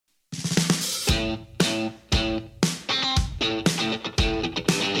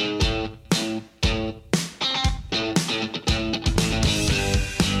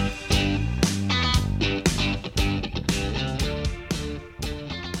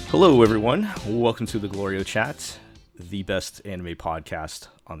Hello, everyone. Welcome to the GLORIO Chat, the best anime podcast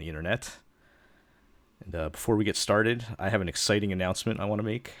on the internet. And before we get started, I have an exciting announcement I want to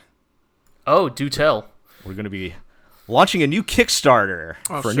make. Oh, do tell. We're going to be launching a new Kickstarter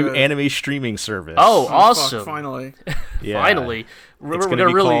for a new shit. anime streaming service. Oh, awesome. Fuck, finally. Yeah. Finally. It's going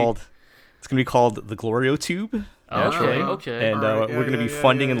to be called the GLORIO Tube. Naturally. Okay. And Alright, we're going to be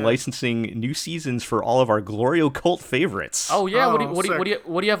funding and licensing new seasons for all of our GLORIO cult favorites. Oh yeah, Oh, what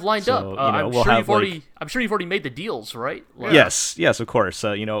do you have lined So, up? you know, I'm we'll sure have, you've already I'm sure you've already made the deals, right? Like, Yes, of course.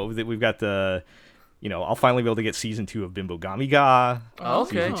 We've got the, I'll finally be able to get season 2 of Bimbo Gamiga. Oh,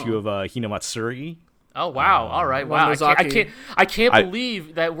 okay. Season 2 of Hinamatsuri. Oh wow. All right. Wow. I Miyazaki. can't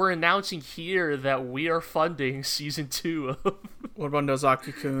believe that we're announcing here that we are funding season 2 of What about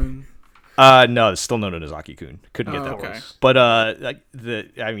Nozaki-kun? No, it's still no Nozaki-kun. Couldn't get that okay. one. But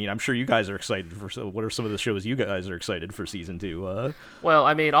I'm sure you guys are excited for. So what are some of the shows you guys are excited for season 2? Well,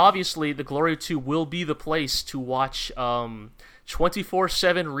 I mean, obviously, the GLORIO 2 will be the place to watch 24/7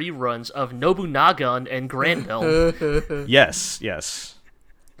 reruns of Nobunaga and Granbell. Yes.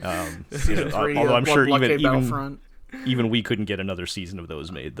 Season 3 although I'm of sure Blood Blockade even Battlefront. even we couldn't get another season of those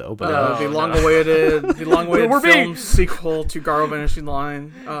made though. But The long-awaited We're film being- sequel to Garo Vanishing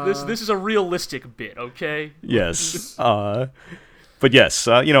Line. This is a realistic bit, okay? yes, but yes,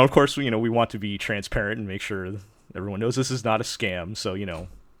 of course, we want to be transparent and make sure everyone knows this is not a scam. So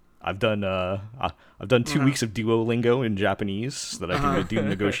I've done 2 weeks of Duolingo in Japanese so that I can do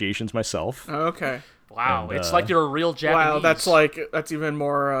negotiations myself. Okay. Wow, And, it's like you're a real Japanese. Wow, that's even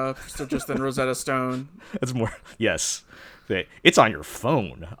more prestigious than Rosetta Stone. That's more yes. It's on your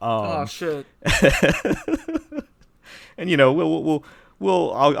phone. Oh shit. And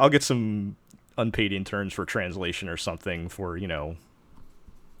I'll get some unpaid interns for translation or something for we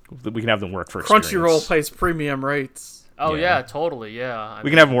can have them work for experience. Crunchyroll pays premium rates. Oh Yeah. yeah, totally. Yeah. We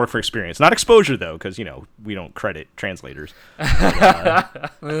can have them work for experience, not exposure though, because we don't credit translators.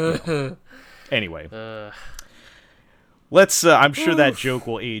 Anyway, let's. I'm sure that joke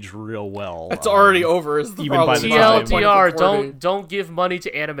will age real well. It's already over. Is the even problem. by the It's already time- TLDR, 2040. don't give money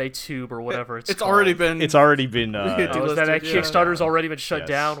to Anime Tube or whatever it's It's called. already been. It's already been. Oh, is that delisted, yeah. Kickstarter's already been shut Yes.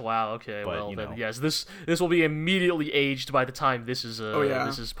 down? Wow. Okay. But, Well, then yes, this will be immediately aged by the time this is yeah.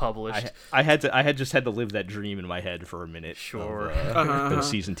 this is published. I had just had to live that dream in my head for a minute. Sure. That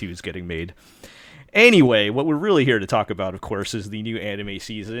season 2 is getting made. Anyway, what we're really here to talk about, of course, is the new anime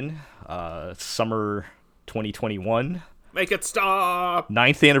season, summer 2021, Make it stop.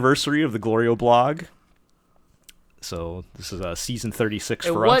 9th anniversary of the GLORIO blog. So this is season 36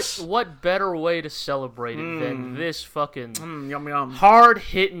 And for us. what better way to celebrate it than this fucking Yum yum.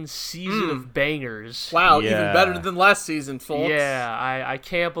 hard-hitting season of bangers? Wow, Yeah. even better than last season, folks. Yeah, I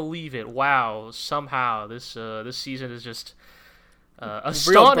can't believe it. Wow, somehow this season is just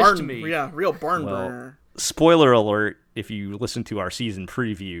astonished barn, me. Yeah, real barn Well, burner. Spoiler alert, if you listen to our season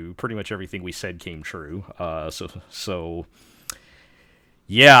preview, pretty much everything we said came true. So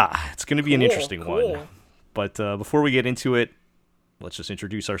yeah, it's going to be an interesting one. But before we get into it, let's just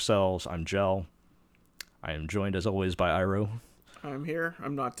introduce ourselves. I'm Jel. I am joined, as always, by Iro. I'm here.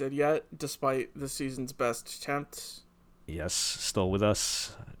 I'm not dead yet, despite this season's best attempts. Yes, still with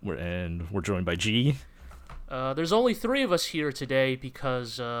us. We're joined by G. There's only 3 of us here today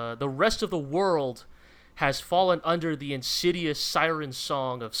because the rest of the world has fallen under the insidious siren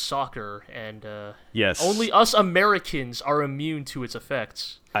song of soccer, and Yes. only us Americans are immune to its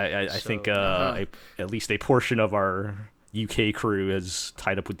effects. I think at least a portion of our UK crew is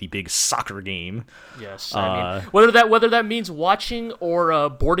tied up with the big soccer game. Yes, I mean whether that means watching or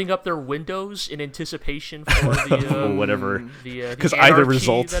boarding up their windows in anticipation for the Whatever. the 'Cause anarchy either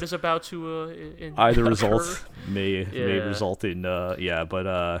result- that is about to Either occur. result may Yeah. result in but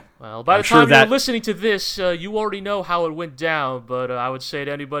Well, by I'm the sure time that- you're listening to this, you already know how it went down. But I would say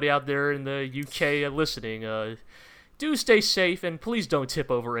to anybody out there in the UK listening, do stay safe and please don't tip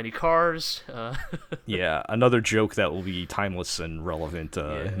over any cars. yeah, another joke that will be timeless and relevant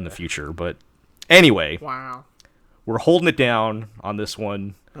in the future. But anyway, Wow. we're holding it down on this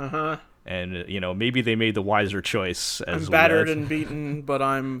one. Uh-huh. And maybe they made the wiser choice. As I'm battered and beaten, but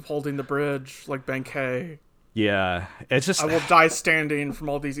I'm holding the bridge like Benkei. yeah, it's just I will die standing from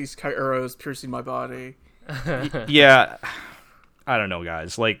all these isekai arrows piercing my body. yeah. I don't know,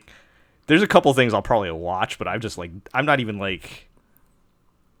 guys. Like, there's a couple things I'll probably watch, but I'm not even like.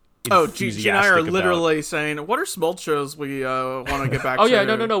 Oh, G and I enthusiastic are about- literally saying, what are some old shows we want to get back Oh to? yeah,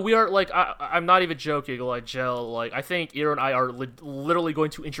 no. We are like, I'm not even joking. Like Gel, like I think Iro and I are literally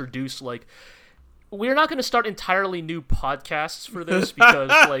going to introduce like we're not going to start entirely new podcasts for this because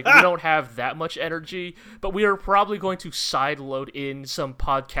like we don't have that much energy, but we are probably going to sideload in some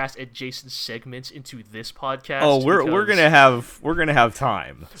podcast adjacent segments into this podcast. Oh, we're gonna have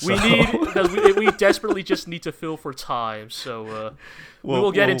time. We need because we desperately just need to fill for time. So we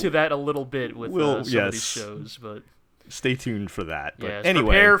will get into that a little bit with some of these shows, but. Stay tuned for that. But yes, anyway,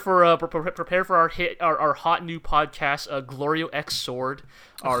 prepare for our hot new podcast, GLORIO X Sword,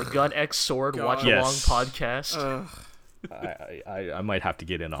 our Gun X Sword watch along podcast. I might have to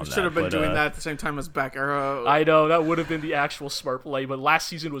get in on that. Should have been doing that at the same time as Back Arrow. I know that would have been the actual smart play, but last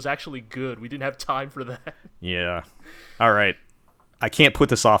season was actually good. We didn't have time for that. Yeah. All right. I can't put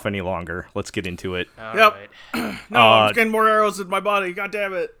this off any longer. Let's get into it. All right. No, I'm getting more arrows in my body. God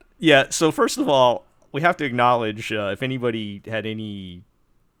damn it. Yeah. So first of all, we have to acknowledge, if anybody had any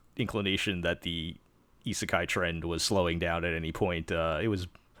inclination that the isekai trend was slowing down at any point, it was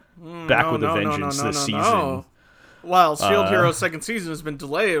back with a vengeance this season. No. Well, Shield Hero's second season has been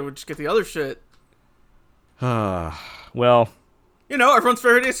delayed. We'll just get the other shit. Well... You know, everyone's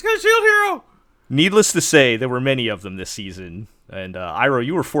favorite isekai Shield Hero! Needless to say, there were many of them this season. And, Iroh,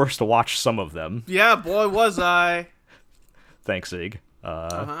 you were forced to watch some of them. Yeah, boy, was I. Thanks, Zig.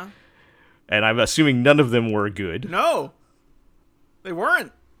 And I'm assuming none of them were good. No, they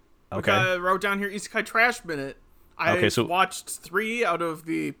weren't. Okay. I wrote down here Isekai Trash Minute. I watched 3 out of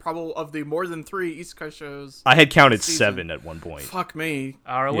the more than 3 Isekai shows. I had counted 7 at one point. Fuck me.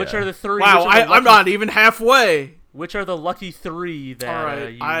 All right, which are the 3? Wow, I'm not even halfway. Which are the lucky 3 that all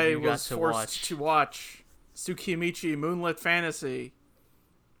right, you got to watch? I was forced to watch Tsukimichi Moonlit Fantasy,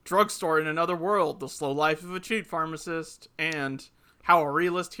 Drugstore in Another World, The Slow Life of a Cheat Pharmacist, and How a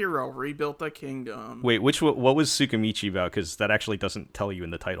Realist Hero Rebuilt a Kingdom. Wait, what was Tsukimichi about? Because that actually doesn't tell you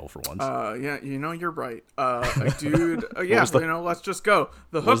in the title for once. Yeah, you're right. A dude, let's just go.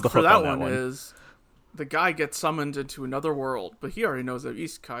 The hook for that one is the guy gets summoned into another world, but he already knows how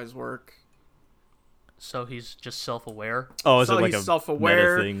isekais work. So he's just self-aware? Oh, is it like he's a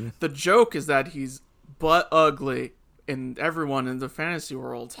self-aware. meta thing? The joke is that he's butt ugly, and everyone in the fantasy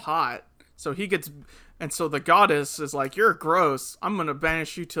world's hot. So he gets... And so the goddess is like, you're gross. I'm going to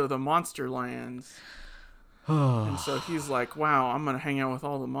banish you to the monster lands. And so he's like, wow, I'm going to hang out with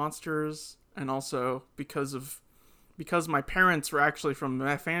all the monsters. And also, because my parents were actually from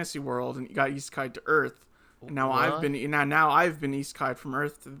the fantasy world and got isekai'd to Earth. And now I've been isekai'd from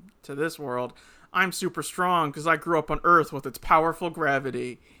Earth to this world. I'm super strong because I grew up on Earth with its powerful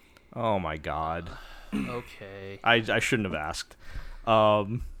gravity. Oh my god. Okay. I shouldn't have asked.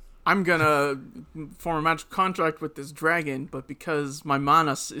 I'm gonna form a magical contract with this dragon, but because my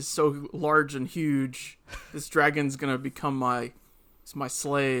manas is so large and huge, this dragon's gonna become my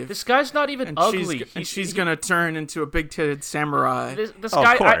slave. This guy's not even ugly. She's gonna turn into a big-titted samurai. This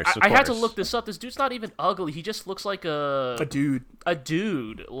guy, of course. I had to look this up. This dude's not even ugly. He just looks like a dude. A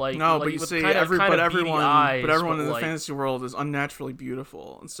dude. Like no, like but you with see, kind of everyone eyes, in the fantasy world is unnaturally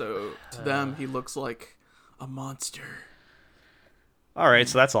beautiful, and so to them he looks like a monster. All right,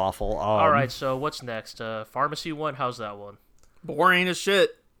 so that's awful. All right, so what's next? Pharmacy one. How's that one? Boring as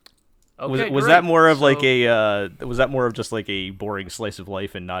shit. Okay, was that more of like a was that more of just like a boring slice of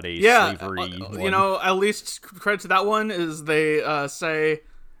life and not a slavery one? You know, at least credit to that one is they say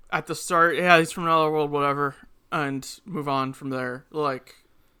at the start, yeah, he's from another world, whatever, and move on from there. Like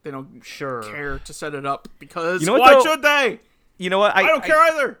they don't care to set it up because why should they? You know what? I don't care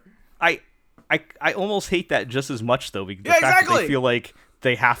either. I almost hate that just as much though, because the fact that they feel like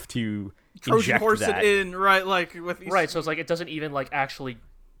they have to Trojan inject horse that. it in, right? Like with so it's like it doesn't even like actually.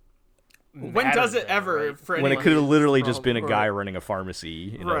 When does it ever? Right? For when it could have literally just been a guy running a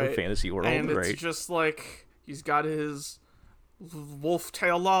pharmacy in a fantasy world, and it's just like he's got his wolf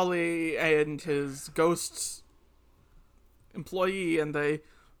tail lolly and his ghost employee, and they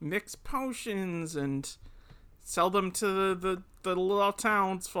mix potions and sell them to the little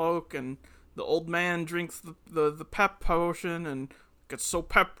townsfolk, and the old man drinks the pep potion and gets so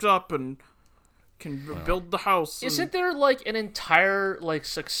pepped up and can build the house. Isn't there like an entire like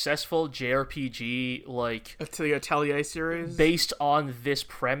successful JRPG like to the Atelier series based on this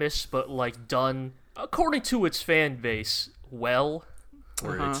premise, but like done according to its fan base well?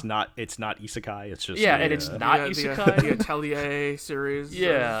 Where it's not isekai, it's just and it's not isekai. The Atelier series, is what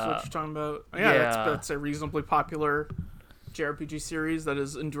you're talking about. That's a reasonably popular JRPG series that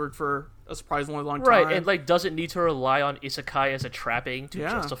has endured for a surprisingly long time. Right, and like doesn't need to rely on isekai as a trapping to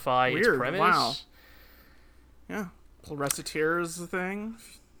justify its premise. Wow. Yeah, Reciteer is the thing.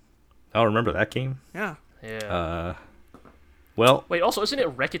 Oh, remember that game? Yeah. Yeah. Well, Wait, also, isn't it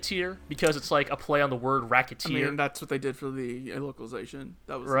racketeer? Because it's like a play on the word I racketeer. mean, that's what they did for the localization.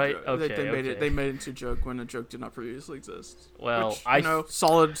 That was Right, The joke. okay, They made okay. it. They made it into a joke when a joke did not previously exist. Well, Which,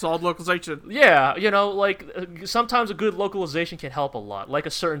 solid localization. Yeah, like sometimes a good localization can help a lot. Like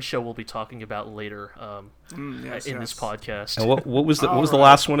a certain show we'll be talking about later Yes, in this podcast. and what was the Alright.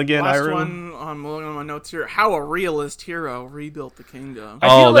 last one again, Last Ira? one, I'm looking at my notes here. How a realist hero rebuilt the kingdom. I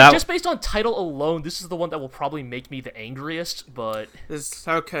feel like that- just based on title alone, this is the one that will probably make me the angriest, but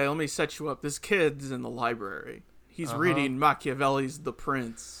Okay, let me set you up. This kid's in the library. He's reading Machiavelli's The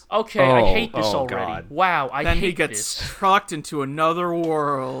Prince. okay, I Oh, hate this oh, already. God. Wow, I Then hate he gets this. trucked into another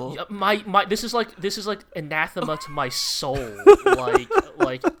world. My this is like anathema to my soul.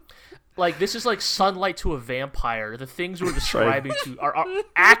 like this is like sunlight to a vampire. The things we're describing are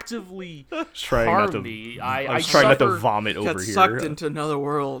actively Trying harm not to, me. I was I trying not to suffer- vomit over Gets here. sucked into another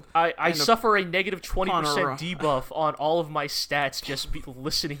world. I suffer a negative 20% upon arri- debuff on all of my stats just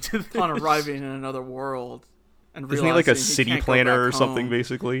listening to this. Upon arriving in another world. And Isn't he like a realizing he city can't go planner or back something, home.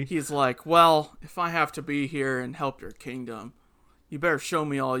 basically? He's like, well, if I have to be here and help your kingdom, you better show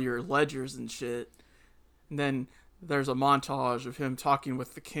me all your ledgers and shit. And then there's a montage of him talking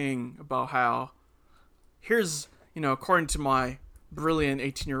with the king about how, here's, according to my brilliant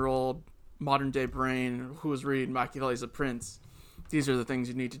 18-year-old modern-day brain who was reading Machiavelli's The Prince, these are the things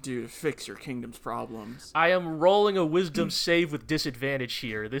you need to do to fix your kingdom's problems. I am rolling a wisdom save with disadvantage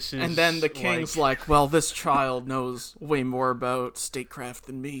here. This is And then the king's like, well, this child knows way more about statecraft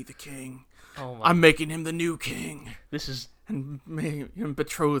than me, the king. oh my, I'm making him the new king. this is And made him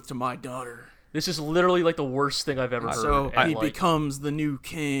betrothed to my daughter. literally like the worst thing I've ever heard. So and, he like, becomes the new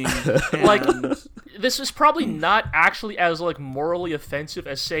king. Like- and this is probably not actually as like morally offensive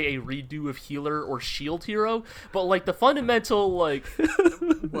as say a redo of Healer or Shield Hero, but like the fundamental like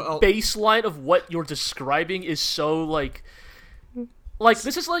well, baseline of what you're describing is so like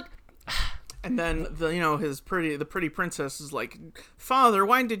this is like and then the pretty princess is like, Father,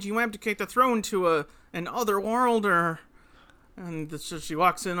 why did you abdicate the throne to an other worlder? And so she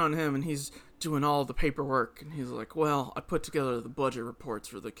walks in on him, and he's doing all the paperwork, and he's like, well, I put together the budget reports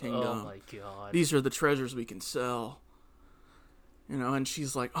for the kingdom. oh my god. These are the treasures we can sell. And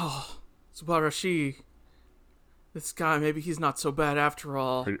she's like, oh, Subarashi, this guy, maybe he's not so bad after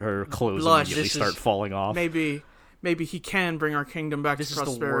all. Her clothes Blush. immediately This start is- falling off. Maybe he can bring our kingdom back This to is the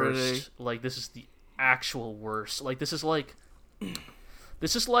prosperity. worst. Like this is the actual worst. Like this is like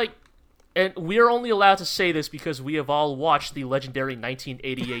and we are only allowed to say this because we have all watched the legendary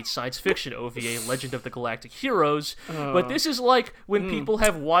 1988 science fiction OVA Legend of the Galactic Heroes. But this is like when people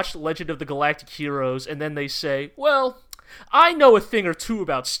have watched Legend of the Galactic Heroes and then they say, well, I know a thing or two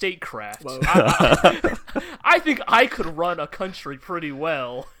about statecraft. I think I could run a country pretty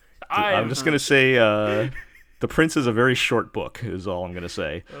well. I'm just gonna say, The Prince is a very short book, is all I'm gonna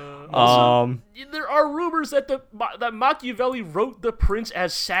say. There are rumors that that Machiavelli wrote The Prince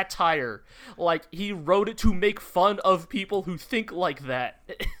as satire. Like, he wrote it to make fun of people who think like that.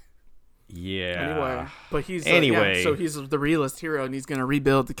 Yeah. Anyway, so he's the realist hero, and he's gonna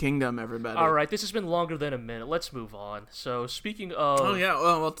rebuild the kingdom. Everybody. All right, this has been longer than a minute. Let's move on. So, speaking of... Oh yeah.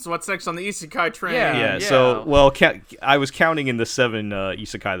 Well, so what's next on the isekai train? Yeah. So, I was counting in the 7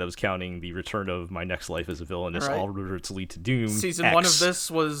 isekai that was counting the return of My Next Life as a Villainess, All right. All Roads Lead to Doom. Season X. 1 of this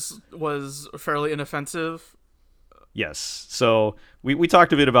was fairly inoffensive. Yes. So we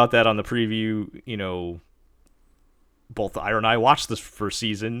talked a bit about that on the preview. Both Ira and I watched this first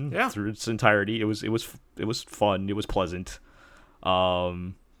season through its entirety. It was fun. It was pleasant.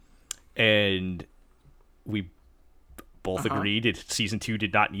 And we both agreed season 2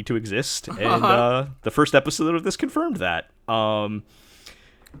 did not need to exist. And the first episode of this confirmed that.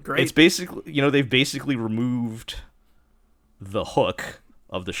 Great. It's basically, they've basically removed the hook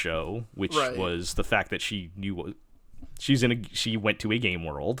of the show, which was the fact that she knew what she went to a game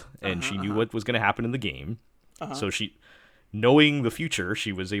world and she knew what was going to happen in the game. So knowing the future,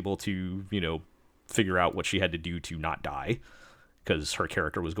 she was able to, figure out what she had to do to not die, because her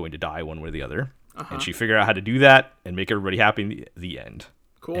character was going to die one way or the other. And she figured out how to do that and make everybody happy in the end.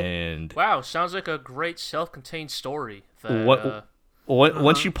 Cool. And Wow, sounds like a great self-contained story.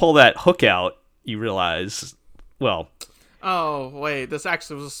 once you pull that hook out, you realize, well... Oh, wait, this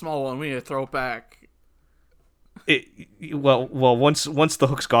actually was a small one. We need to throw it back. Once the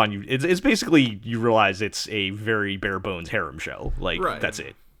hook's gone, it's basically, you realize it's a very bare bones harem show. Like, that's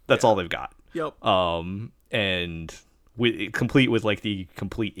it. That's all they've got. Yep. And complete with like the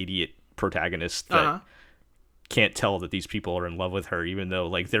complete idiot protagonist that can't tell that these people are in love with her, even though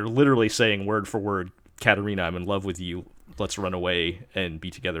like they're literally saying word for word, Katerina, I'm in love with you. Let's run away and be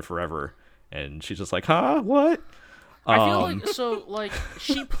together forever. And she's just like, huh? What? I feel like so like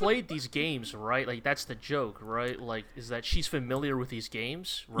she played these games, right? Like that's the joke, right? Like is that she's familiar with these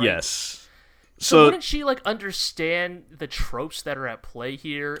games, right? Yes. So wouldn't she like understand the tropes that are at play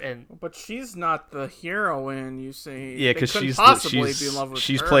here? And But she's not the heroine. You say? Yeah, because be in love with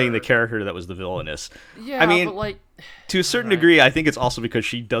she's her. playing the character that was the villainess. yeah, I mean, but like to a certain Alright. degree, I think it's also because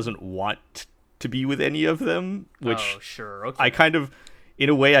she doesn't want to be with any of them, which oh sure, okay. I kind of, in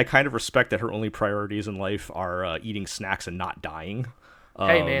a way, I kind of respect that her only priorities in life are eating snacks and not dying.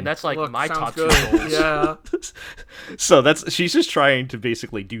 Hey man, that's like Look, my sounds top good. two goals. Yeah. So she's just trying to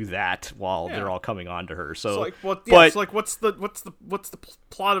basically do that while they're all coming on to her. So, So like what? Yeah. but So like, what's the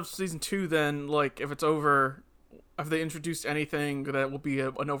plot of season 2 then? Like, if it's over, have they introduced anything that will be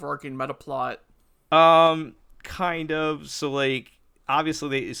an overarching meta plot? kind of. So like,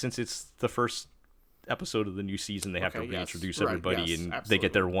 obviously, since it's the first episode of the new season, they have to yes. reintroduce Right, everybody, yes, and they absolutely.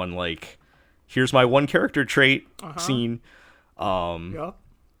 get their one like, here's my one character trait scene. Yeah.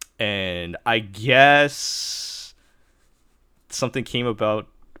 And I guess something came about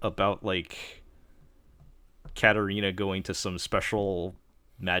like Katarina going to some special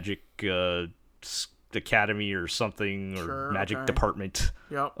magic academy or something, or Sure, magic okay. department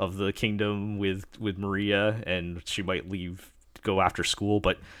Yep. of the kingdom with Maria, and she might leave to go after school,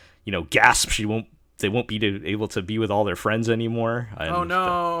 but gasp, they won't be able to be with all their friends anymore. And Oh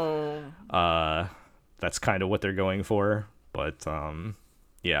no. that's kind of what they're going for, but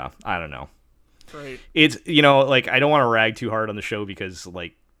yeah, I don't know. Right. It's like, I don't want to rag too hard on the show because,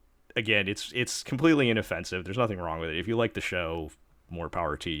 like, again, it's completely inoffensive. There's nothing wrong with it. If you like the show, more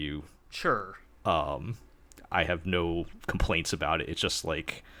power to you. Sure. I have no complaints about it. It's just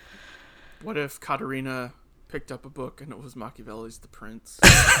like, What if Katerina picked up a book and it was Machiavelli's The Prince?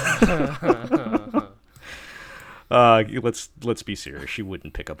 let's be serious. She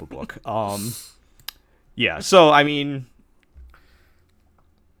wouldn't pick up a book. Yeah. So I mean,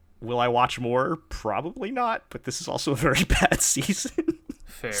 will I watch more? Probably not. But this is also a very bad season.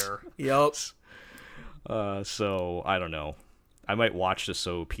 Fair. Yep. So I don't know. I might watch this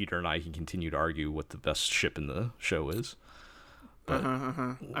so Peter and I can continue to argue what the best ship in the show is. But,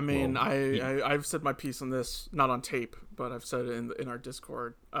 I mean, well, I've said my piece on this, not on tape, but I've said it in our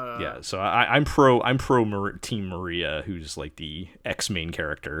Discord. yeah. So I'm pro Team Maria, who's like the main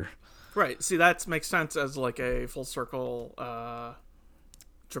character. Right. See, that makes sense as like a full circle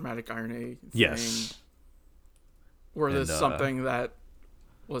dramatic irony thing. Yes. Where this And, is something that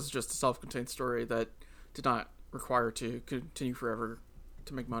was just a self-contained story that did not require to continue forever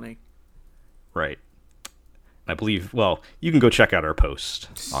to make money. Right. I believe, well, you can go check out our post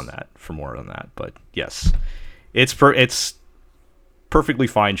on that for more on that. But yes, it's perfectly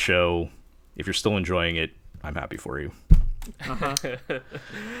fine show. If you're still enjoying it, I'm happy for you.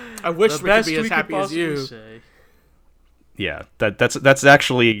 I wish The we could best be we as could happy as possibly you. say. Yeah, that's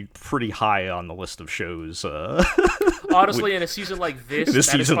actually pretty high on the list of shows. Honestly, in a season like this, In a that is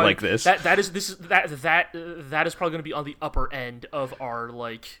season probably- like this. that is probably going to be on the upper end of our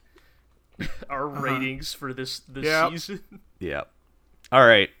like our ratings for this Yep. season. Yeah. All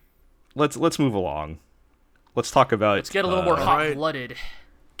right, let's move along. Let's talk about. Let's get a little more hot-blooded.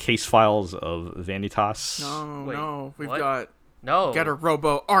 Case files of Vanitas. No, Wait, no, we've what? got No, Get a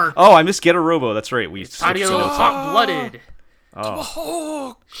Robo Arc. Oh, I missed Get a Robo. That's right. We time to get a switched little notes. hot-blooded.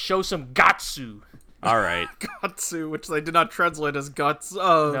 Oh, Show some Gatsu. All right. Gatsu, which they did not translate as guts.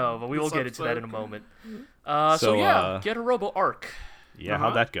 No, but we will get into that in a moment. So yeah, Get a Robo Arc. Yeah,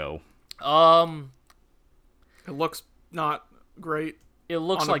 how'd that go? It looks not great It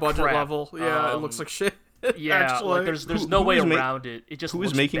looks on like a budget crap. level. Yeah, it looks like shit. Yeah, actually. like there's Who- no who way is ma- around it. It just Who was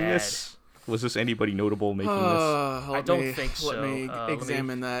looks making bad. this? Was this anybody notable making this? I don't think so. Let me Let me-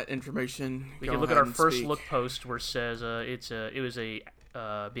 examine that information. We Go can look at ahead our and first speak. look post where it says it was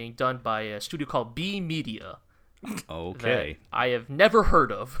being done by a studio called B Media. Okay. That I have never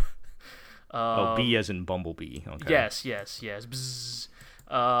heard of. Oh, B as in Bumblebee. Okay. Yes. Bzzz.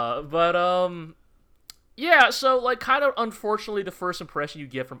 Yeah, so, like, kind of unfortunately, the first impression you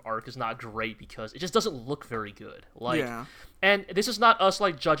get from Arc is not great because it just doesn't look very good. Like, Yeah. and this is not us,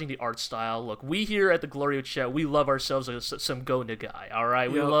 like, judging the art style. Look, we here at the GLORIO chat, we love ourselves some Go Nagai,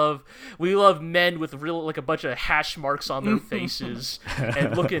 alright? Yep. We love men with real, like, a bunch of hash marks on their faces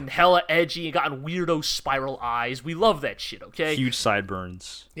and looking hella edgy and gotten weirdo spiral eyes. We love that shit, okay? Huge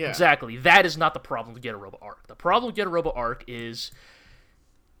sideburns. Yeah. Exactly. That is not the problem to Get a Robo Arc. The problem with Get a Robo Arc is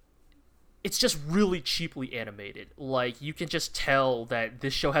it's just really cheaply animated. Like, you can just tell that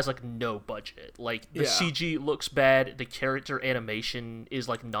this show has, like, no budget. Like, the CG looks bad, the character animation is,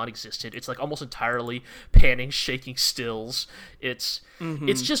 like, non-existent. It's, like, almost entirely panning, shaking stills. It's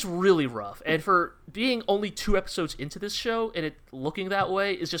just really rough. And for being only 2 episodes into this show, and it looking that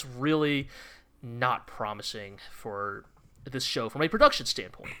way is just really not promising for this show from a production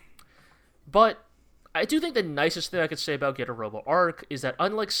standpoint. But I do think the nicest thing I could say about Get a Robo Arc is that,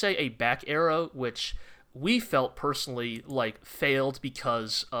 unlike, say, a Back Arrow, which we felt personally, like, failed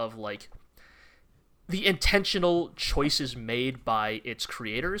because of, like, the intentional choices made by its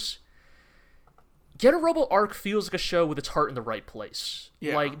creators, Get a Robo Arc feels like a show with its heart in the right place.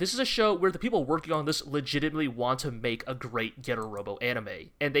 Yeah. Like, this is a show where the people working on this legitimately want to make a great Get a Robo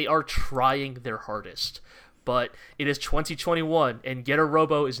anime, and they are trying their hardest. But it is 2021, and Get a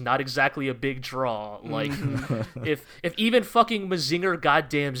Robo is not exactly a big draw. Like, if even fucking Mazinger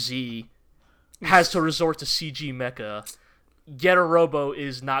Goddamn Z has to resort to CG mecha, Get a Robo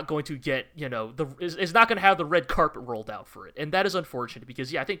is not going to get, is not going to have the red carpet rolled out for it. And that is unfortunate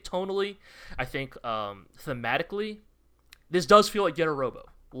because, I think tonally, thematically, this does feel like Get a Robo.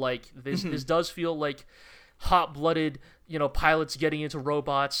 Like, this does feel like hot-blooded, pilots getting into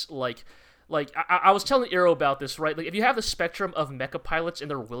robots, Like, I was telling Eero about this, right? Like, if you have the spectrum of mecha pilots and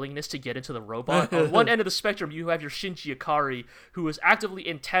their willingness to get into the robot, on one end of the spectrum, you have your Shinji Ikari, who is actively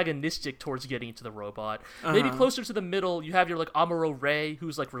antagonistic towards getting into the robot. Maybe closer to the middle, you have your, like, Amuro Ray,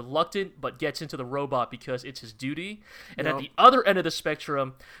 who's, like, reluctant, but gets into the robot because it's his duty. And at the other end of the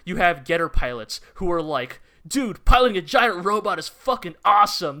spectrum, you have getter pilots, who are like, dude, piloting a giant robot is fucking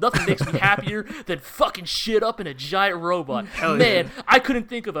awesome. Nothing makes me happier than fucking shit up in a giant robot. Man, I couldn't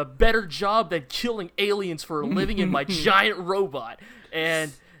think of a better job than killing aliens for a living in my giant robot.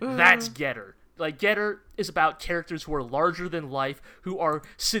 And that's Getter. Like, Getter is about characters who are larger than life, who are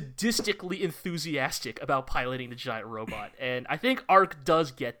sadistically enthusiastic about piloting the giant robot. And I think Arc does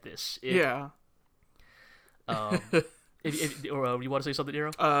get this. Yeah. You want to say something,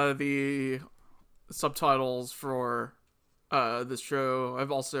 Nero? The subtitles for this show,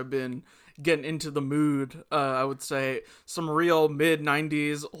 I've also been getting into the mood. I would say some real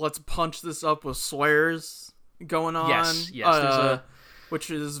mid-90s let's punch this up with swears going on. Yes, which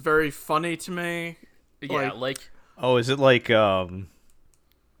is very funny to me. Yeah, oh, is it like the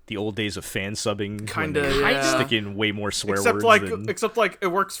old days of fan subbing? Kind of, sticking way more swear words except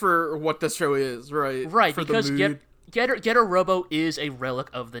it works for what this show is, right? Right, for because the mood. Get a Robo is a relic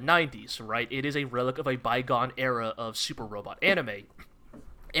of the 90s, right? It is a relic of a bygone era of super robot anime.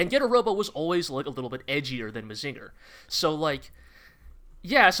 And Get a Robo was always, like, a little bit edgier than Mazinger. So,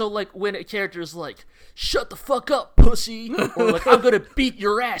 when a character is like, shut the fuck up, pussy, or like, I'm gonna beat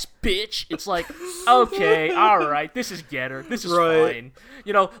your ass, bitch, it's like, okay, alright, this is Getter, this is fine.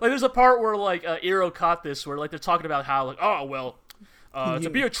 There's a part where, like, Eero caught this, where, like, they're talking about how, like, oh, well, to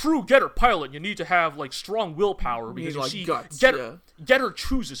be a true Getter pilot, you need to have, like, strong willpower, because you see, guts, Getter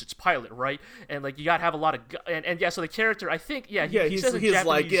chooses its pilot, right? And, like, you gotta have a lot of so the character, I think, he says in he's Japanese,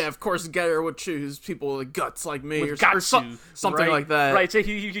 like, of course Getter would choose people with guts like me, or Gatsu, something like that. Right, so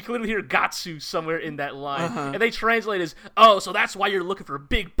you can literally hear Gatsu somewhere in that line. And they translate as, oh, so that's why you're looking for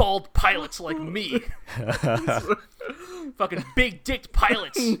big, bald pilots like me. Fucking big-dicked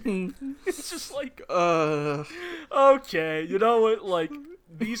pilots. It's just like, okay, you know what? Like,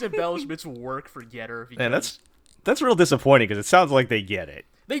 these embellishments work for Getter. Man, that's real disappointing because it sounds like they get it.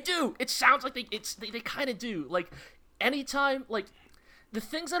 They do. It sounds like they kind of do. Like, anytime, like, the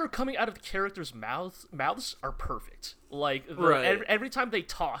things that are coming out of the characters' mouths are perfect. Like, every time they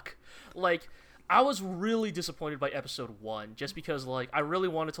talk, like, I was really disappointed by episode 1 just because, like, I really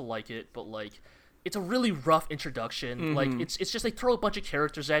wanted to like it, but, like, it's a really rough introduction. Like, it's just they throw a bunch of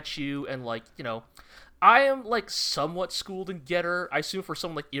characters at you, and, like, I am, like, somewhat schooled in Getter. I assume for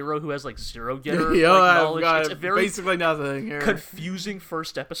someone like Eero who has, like, zero Getter knowledge, it's a very basically nothing here. Confusing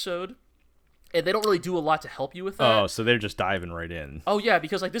first episode, and they don't really do a lot to help you with that. Oh, so they're just diving right in. Oh yeah,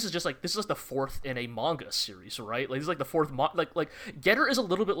 because, like, this is like the 4th in a manga series, right? Like, this is like the 4th like Getter is a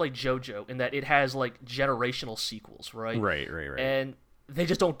little bit like JoJo in that it has, like, generational sequels, right? Right. And they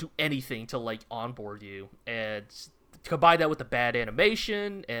just don't do anything to, like, onboard you, and combine that with the bad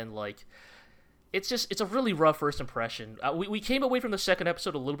animation, and, like, it's a really rough first impression. We came away from the second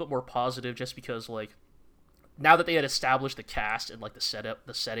episode a little bit more positive, just because, like, now that they had established the cast and, like, the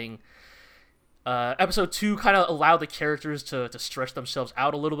setting, episode 2 kind of allowed the characters to stretch themselves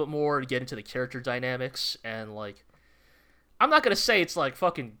out a little bit more and get into the character dynamics, and, like, I'm not gonna say it's like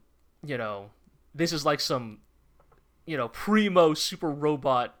fucking, this is like some, primo super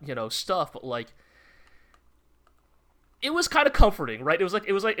robot, stuff, but, like, it was kind of comforting, right? It was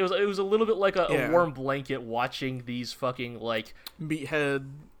a little bit like a warm blanket watching these fucking like meathead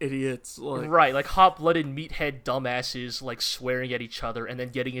idiots, like right, like hot-blooded meathead dumbasses like swearing at each other and then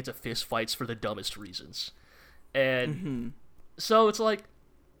getting into fist fights for the dumbest reasons. And so it's like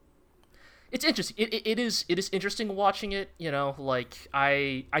it's interesting. It is interesting watching it, you know, like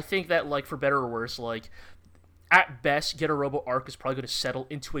I think that, like, for better or worse, like at best, Getter Robo Arc is probably going to settle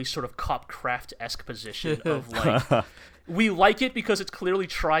into a sort of Copcraft-esque position of like we like it because it's clearly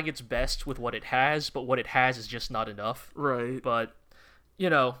trying its best with what it has, but what it has is just not enough. Right. But you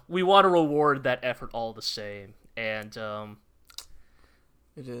know, we want to reward that effort all the same. And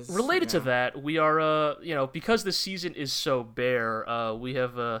it is related to that, we are you know, because this season is so bare,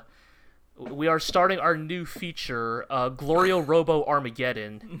 we are starting our new feature, GLORIO Robo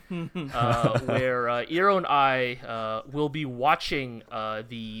Armageddon, where Iro and I will be watching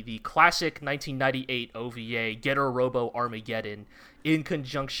the classic 1998 OVA Getter Robo Armageddon in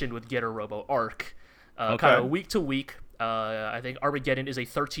conjunction with Getter Robo Arc, kind of week to week. I think Armageddon is a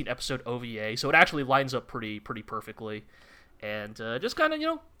 13-episode OVA, so it actually lines up pretty perfectly, and just kind of, you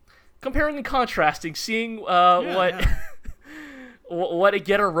know, comparing and contrasting, seeing what a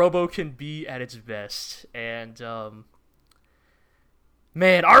Getter Robo can be at its best. And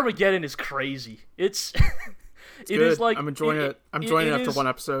man, Armageddon is crazy. It is like I'm enjoying it. I'm enjoying it after one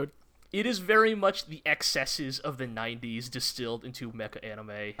episode. It is very much the excesses of the 90s distilled into mecha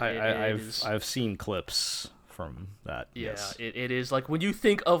anime. I've seen clips from that. Yeah, yes. it is like when you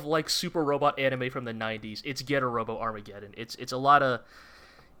think of like super robot anime from the 90s, it's Getter Robo Armageddon. It's a lot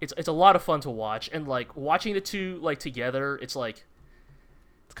of fun to watch, and like watching the two like together, it's like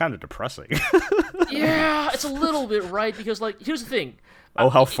it's kind of depressing. Yeah, it's a little bit, right? Because like here's the thing. Oh,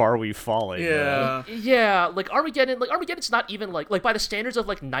 how far we've fallen. Yeah, like Armageddon's not even like by the standards of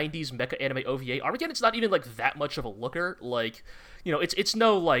like 90s mecha anime OVA, Armageddon's not even like that much of a looker. Like, you know, it's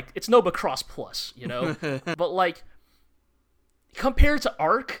no Macross Plus, you know? But like compared to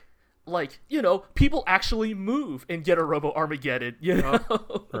Arc, like, you know, people actually move and get a Robo Armageddon, you know?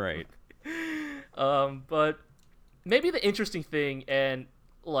 Right. But maybe the interesting thing, and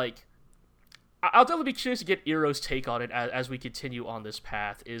like I'll definitely be curious to get Iro's take on it as we continue on this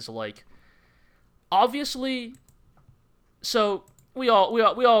path, is like, obviously, so we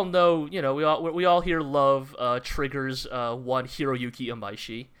all know, you know, we all here love Trigger's one Hiroyuki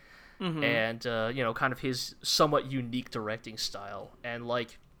Imaishi, and you know, kind of his somewhat unique directing style. And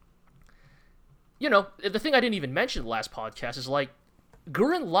like, you know, the thing I didn't even mention last podcast is like,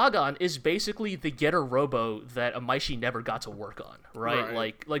 Gurren Lagann is basically the Getter Robo that Imaishi never got to work on, right?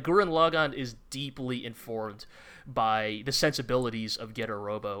 Like Gurren Lagann is deeply informed by the sensibilities of Getter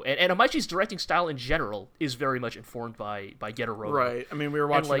Robo, and Imaishi's directing style in general is very much informed by Getter Robo. Right. I mean, we were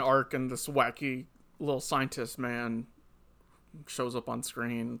watching Arc, and this wacky little scientist man shows up on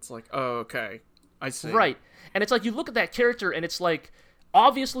screen. It's like, oh, okay, I see. Right, and it's like you look at that character, and it's like,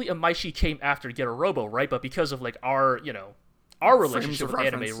 obviously Imaishi came after Getter Robo, right? But because of like our relationship with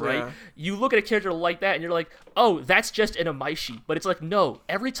anime, right? Yeah. You look at a character like that and you're like, oh, that's just an Imaishi. But it's like, no,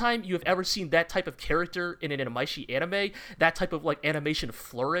 every time you have ever seen that type of character in an Imaishi anime, that type of like animation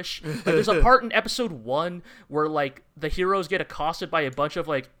flourish. Like, there's a part in episode 1 where like the heroes get accosted by a bunch of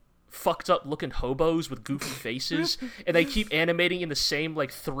like fucked up looking hobos with goofy faces, and they keep animating in the same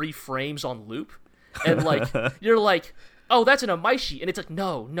like 3 frames on loop. And like, you're like, oh, that's an Imaishi, and it's like,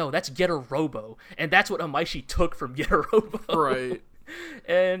 no, that's Getter Robo, and that's what Imaishi took from Getter Robo. Right.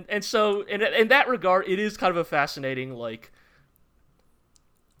 And so, in that regard, it is kind of a fascinating, like,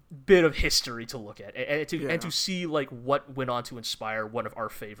 bit of history to look at, and to see, like, what went on to inspire one of our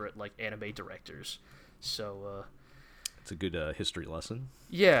favorite, like, anime directors. So, it's a good history lesson.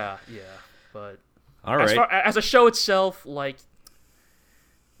 Yeah, but all right. As a show itself, like,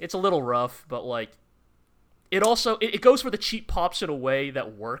 it's a little rough, but, like, it also it goes for the cheap pops in a way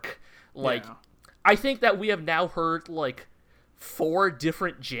that work. Like, I think that we have now heard like 4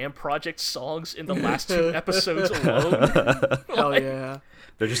 different Jam Project songs in the last 2 episodes alone. Hell yeah!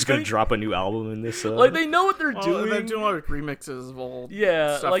 They're just gonna drop a new album in this. Like, they know what they're doing. They're doing like remixes of old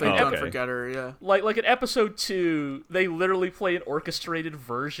stuff like they've done for Getter. Yeah, like in episode 2, they literally play an orchestrated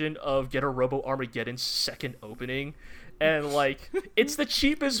version of Getter Robo Armageddon's second opening. And, like, it's the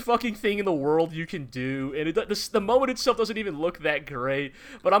cheapest fucking thing in the world you can do. And the moment itself doesn't even look that great.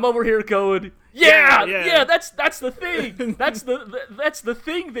 But I'm over here going, yeah, that's the thing. That's the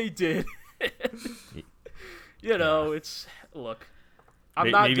thing they did. You know, it's, look, I'm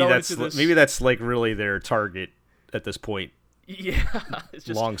not going into this. Maybe that's, like, really their target at this point. Yeah. It's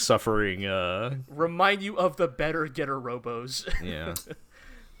just long-suffering, remind you of the better Getter Robos. Yeah.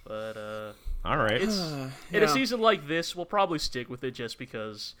 But, All right. In a season like this, we'll probably stick with it just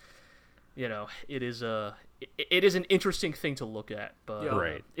because, it is an interesting thing to look at. But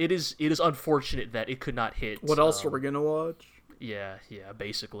Right. it is unfortunate that it could not hit. What else are we gonna watch? Yeah,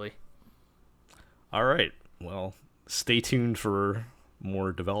 basically. All right. Well, stay tuned for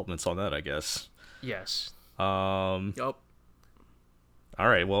more developments on that, I guess. Yes. Yup. All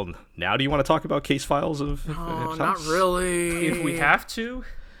right. Well, now do you want to talk about case files of? Oh, not really. If we have to.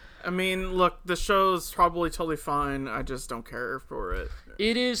 I mean, look, the show's probably totally fine. I just don't care for it.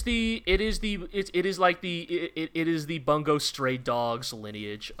 It is the Bungo Stray Dogs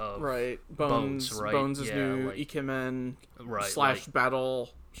lineage of Right. Bones, right? Bones is new. Like, Ikemen right, / battle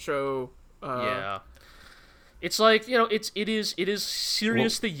show. Yeah. It's like, it is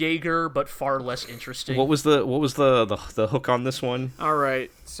Sirius the Jaeger, but far less interesting. What was the hook on this one? All right.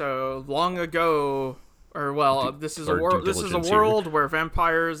 So long ago, this is a diligence world where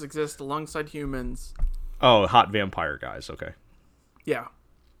vampires exist alongside humans. Oh, hot vampire guys. Okay. Yeah.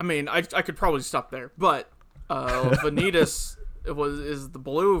 I mean, I could probably stop there, but Vanitas is the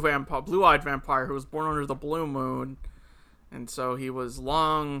blue-eyed vampire who was born under the blue moon, and so he was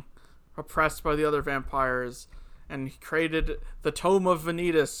long oppressed by the other vampires, and he created the Tome of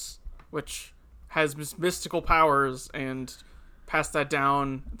Vanitas, which has mystical powers, and passed that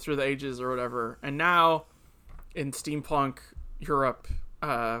down through the ages or whatever. And now, in steampunk Europe,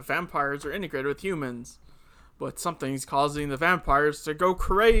 vampires are integrated with humans, but something's causing the vampires to go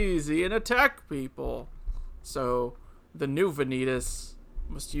crazy and attack people. So, the new Vanitas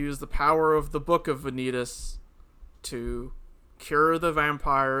must use the power of the Book of Vanitas to cure the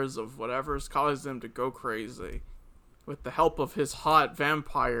vampires of whatever's causing them to go crazy, with the help of his hot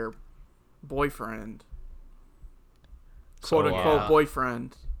vampire boyfriend, quote unquote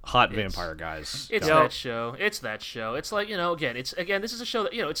boyfriend. Hot vampire guys. It's that show. It's like, this is a show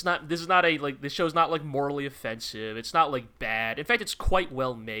that, this show's not like morally offensive. It's not like bad. In fact, it's quite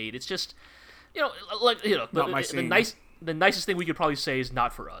well made. It's just, the nicest thing we could probably say is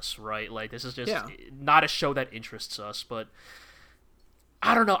not for us, right? Like, this is just not a show that interests us, but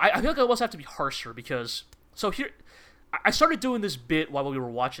I don't know. I feel like I almost have to be harsher because, so here, I started doing this bit while we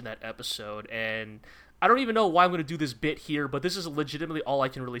were watching that episode, and I don't even know why I'm going to do this bit here, but this is legitimately all I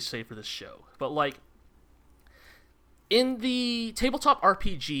can really say for this show. But, like, in the tabletop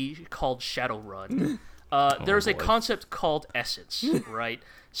RPG called Shadowrun, there's a concept called essence, right?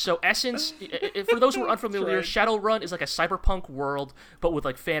 So essence, for those who are unfamiliar, right. Shadowrun is like a cyberpunk world, but with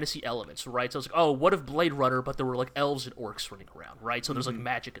like fantasy elements, right? So it's like, oh, what if Blade Runner, but there were like elves and orcs running around, right? So there's like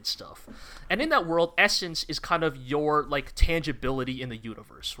magic and stuff. And in that world, essence is kind of your like tangibility in the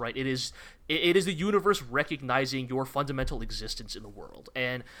universe, right? It is the universe recognizing your fundamental existence in the world,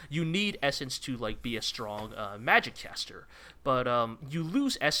 and you need essence to like be a strong magic caster. But you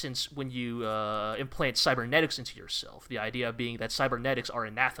lose essence when you implant cybernetics into yourself. The idea being that cybernetics are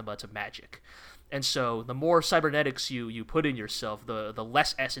anathema to magic. And so the more cybernetics you put in yourself, the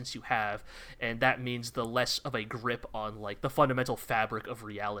less essence you have, and that means the less of a grip on like the fundamental fabric of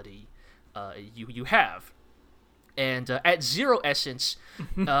reality you have. And at zero essence,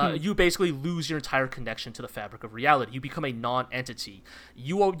 you basically lose your entire connection to the fabric of reality. You become a non-entity.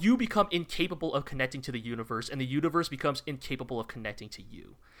 You become incapable of connecting to the universe, and the universe becomes incapable of connecting to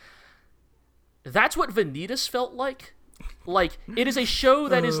you. That's what Vanitas felt like. Like, it is a show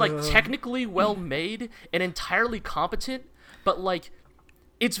that is, like, technically well-made and entirely competent, but, like,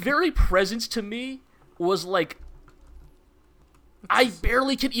 its very presence to me was, like, I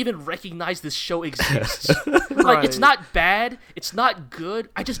barely can even recognize this show exists. Like, it's not bad, it's not good,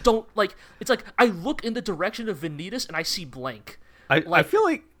 I just don't, like, it's like, I look in the direction of Vanitas and I see blank. I feel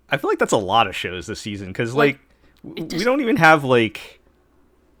like that's a lot of shows this season, because, like, we don't even have, like,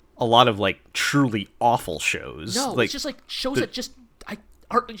 a lot of like truly awful shows. No, like, it's just like shows that just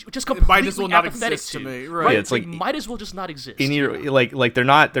are just completely might as well not apathetic exist to me. Right? Yeah, it's like might as well just not exist. in your, like they're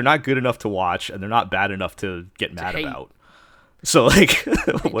not good enough to watch, and they're not bad enough to get mad about. So like,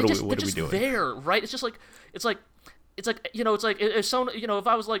 what are we doing? There, right? It's just like it's like if someone, if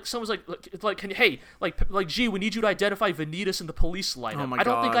I was like, someone's like, can you, hey, like, gee, we need you to identify Vanitas in the police lineup. Oh my I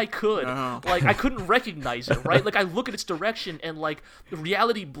don't think God. I could. No. Like, I couldn't recognize it, right? Like, I look at its direction and like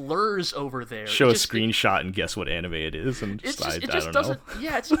reality blurs over there. Show a screenshot and guess what anime it is, and It I just don't doesn't. know.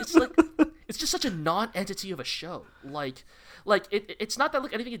 Yeah, it's like it's just such a non-entity of a show. Like it's not that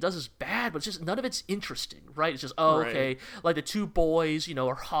like anything it does is bad, but it's just none of it's interesting, right? It's just Right. okay, like the two boys,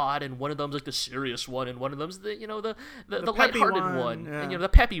 are hot, and one of them's like the serious one, and one of them's the the peppy lighthearted one, one, yeah. and the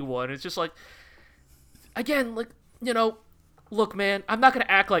peppy one. It's just like, again, like Look, man, I'm not gonna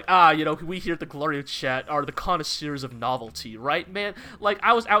act like, we here at the GLORIO chat are the connoisseurs of novelty, right, man? Like,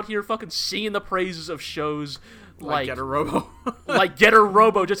 I was out here fucking singing the praises of shows like Get a Robo. like Get a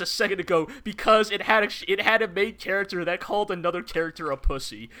Robo just a second ago because it had a main character that called another character a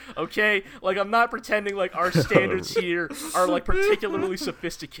pussy. Okay, like I'm not pretending like our standards here are like particularly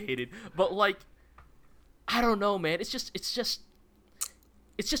sophisticated, but like I don't know, man. It's just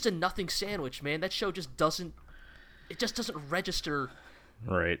a nothing sandwich, man. That show just doesn't register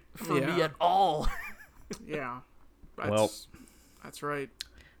Right. for me at all. Yeah. That's right.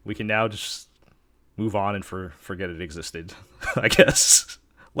 We can now just move on and forget it existed, I guess.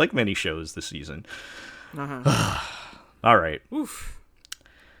 Like many shows this season. All right. Oof.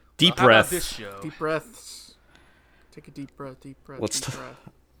 Deep How breath. about this show? Deep breaths. Take a deep breath. Deep breath.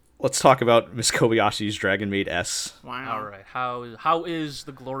 Let's talk about Miss Kobayashi's Dragon Maid S. Wow. All right. How is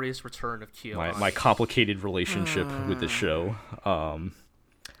the glorious return of Kiyoshi? My complicated relationship with this show.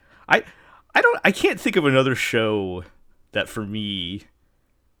 I can't think of another show that for me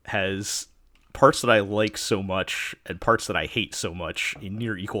has parts that I like so much and parts that I hate so much in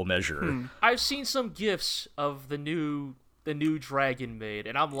near equal measure. I've seen some gifs of the new Dragon Maid,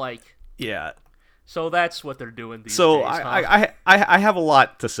 and I'm like, Yeah. so that's what they're doing these So days, huh? I have a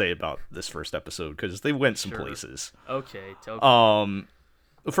lot to say about this first episode because they went some places. Okay.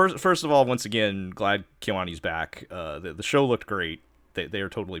 First of all, once again, glad Kiwani's back. The show looked great. They are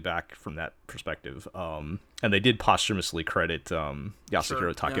totally back from that perspective. And they did posthumously credit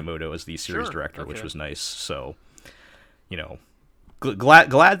Yasuhiro Takemoto as the series director, which was nice. So,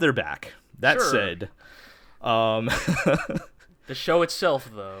 glad they're back. That said, the show itself,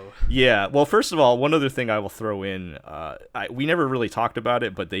 though. Yeah. Well, first of all, one other thing I will throw in. We never really talked about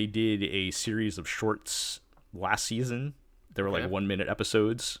it, but they did a series of shorts last season. They were like 1-minute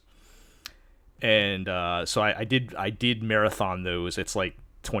episodes. And so I did marathon those. It's like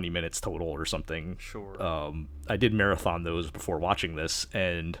 20 minutes total or something. Sure. I did marathon those before watching this,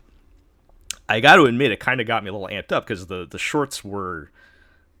 and I got to admit, it kind of got me a little amped up because the shorts were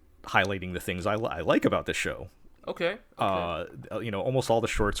highlighting the things I like about this show. Okay. Almost all the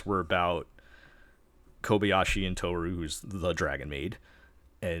shorts were about Kobayashi and Toru, who's the Dragon Maid,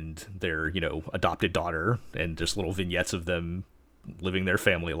 and their adopted daughter, and just little vignettes of them living their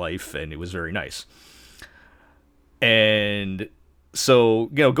family life, and it was very nice. And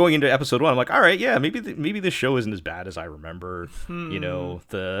so, going into episode 1, I'm like, all right, yeah, maybe this show isn't as bad as I remember. The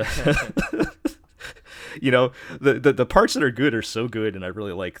the parts that are good are so good, and I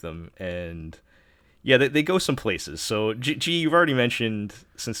really like them. And yeah, they go some places. So, G, you've already mentioned,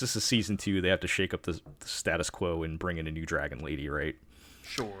 since this is season 2, they have to shake up the status quo and bring in a new dragon lady, right?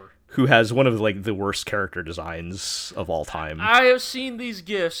 Sure. Who has one of the worst character designs of all time. I have seen these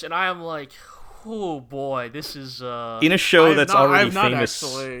gifs, and I am like, oh boy, this is in a show that's already famous.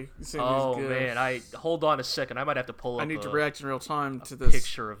 Oh man, hold on a second. I might have to pull up. I need to react in real time to this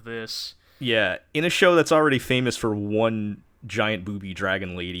picture of this. Yeah, in a show that's already famous for one giant booby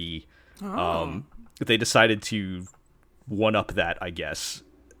dragon lady. They decided to one up that, I guess.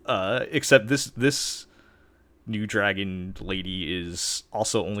 Except this new dragon lady is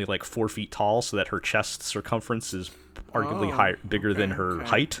also only like 4 feet tall, so that her chest circumference is arguably bigger than her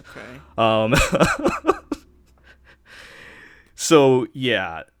height. Okay. So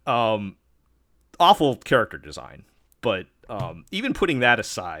yeah, awful character design. But even putting that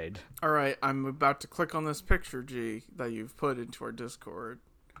aside, all right, I'm about to click on this picture, G, that you've put into our Discord.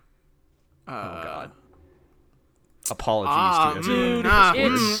 Oh God. Apologies to everyone. I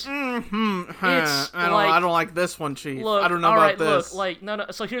don't like this one, Chief. Look, I don't know about this. Look, no.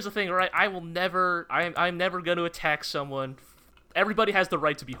 So here's the thing, right? I'm never going to attack someone. Everybody has the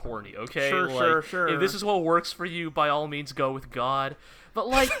right to be horny, okay? Sure. If this is what works for you, by all means, go with God. But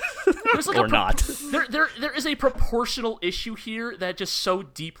there's or not. There is a proportional issue here that just so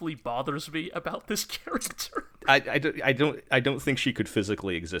deeply bothers me about this character. I don't think she could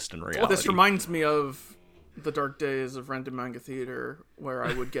physically exist in reality. Well, this reminds me of the dark days of Random Manga Theater, where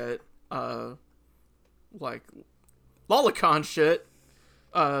I would get lolicon shit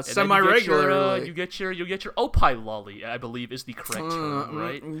semi-regularly. You get your opie lolly, I believe is the correct term,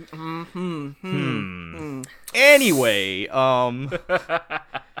 right? Anyway,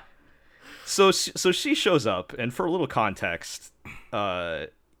 so she shows up, and for a little context,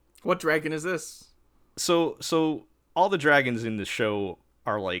 what dragon is this? So all the dragons in the show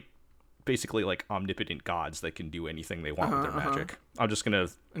are basically omnipotent gods that can do anything they want with their magic. I'm just gonna,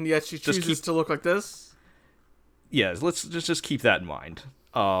 and yet she chooses to look like this. Yeah, let's just keep that in mind.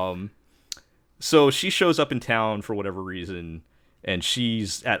 So she shows up in town for whatever reason, and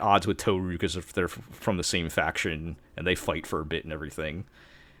she's at odds with Toru because they're from the same faction, and they fight for a bit and everything.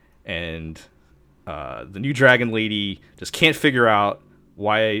 And the new dragon lady just can't figure out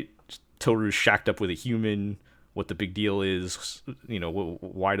why Toru's shacked up with a human, what the big deal is,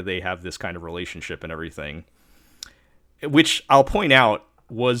 why do they have this kind of relationship and everything. Which I'll point out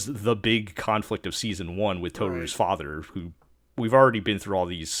was the big conflict of season 1 with Toru's father, who we've already been through all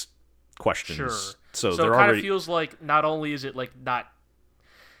these questions. Sure. So it they're kind already... of feels like not only is it like not...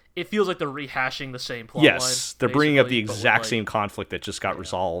 It feels like they're rehashing the same plot Yes, line, they're bringing up the but with, exact like, same conflict that just got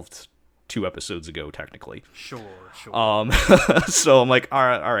resolved 2 episodes ago, technically. Sure. So I'm like,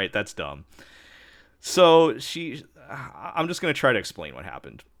 all right, that's dumb. So I'm just going to try to explain what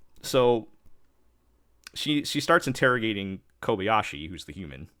happened. So she starts interrogating Kobayashi, who's the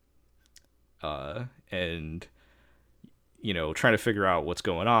human, and trying to figure out what's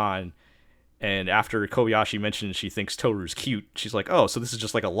going on. And after Kobayashi mentions she thinks Toru's cute, she's like, oh, so this is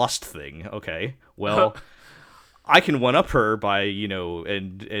just like a lust thing. Okay, well, I can one-up her by,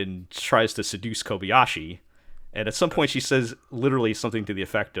 and tries to seduce Kobayashi. And at some point she says literally something to the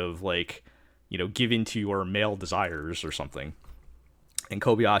effect of, like, give in to your male desires or something. And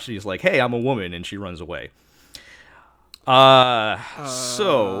Kobayashi is like, hey, I'm a woman, and she runs away. So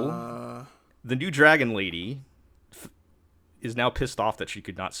the new dragon lady is now pissed off that she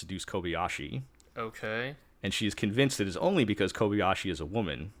could not seduce Kobayashi. Okay. And she is convinced it is only because Kobayashi is a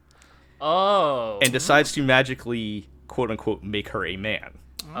woman. Oh. And decides to magically, quote-unquote, make her a man.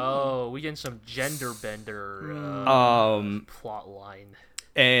 Oh, we get some gender bender plot line.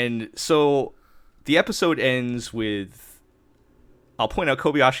 And so the episode ends with... I'll point out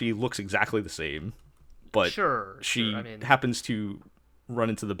Kobayashi looks exactly the same, but she happens to run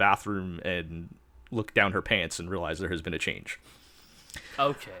into the bathroom and look down her pants and realize there has been a change.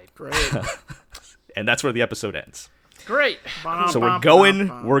 Okay, Great. And that's where the episode ends. Great. So we're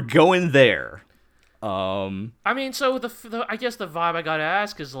going there. I mean, so I guess the vibe I gotta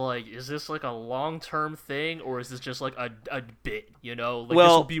ask is, like, is this like a long-term thing, or is this just like a bit? Like, this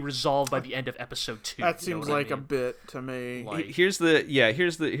will be resolved by the end of episode 2. That seems like a bit to me. Like, here's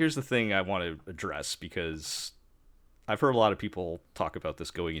the thing I want to address, because I've heard a lot of people talk about this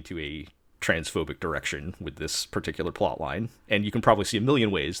going into a transphobic direction with this particular plot line, and you can probably see a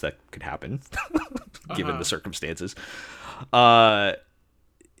million ways that could happen given the circumstances.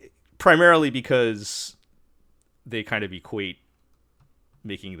 Primarily because they kind of equate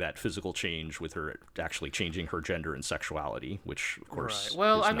making that physical change with her actually changing her gender and sexuality, which of course right.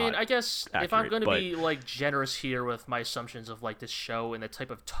 Well, is I mean, not I guess accurate, if I'm going to be like generous here with my assumptions of like this show and the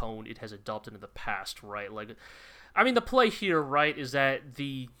type of tone it has adopted in the past, right? Like, I mean, the play here, right, is that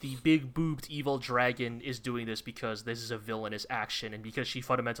the big boobed evil dragon is doing this because this is a villainous action and because she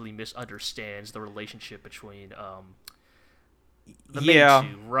fundamentally misunderstands the relationship between the main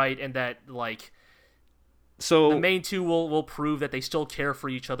two, right? And that, like, so the main two will prove that they still care for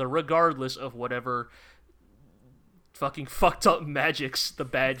each other regardless of whatever fucking fucked up magics the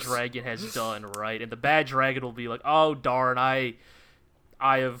bad dragon has done, right? And the bad dragon will be like, oh darn, I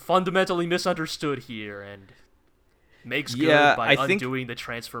have fundamentally misunderstood here, and makes good by undoing the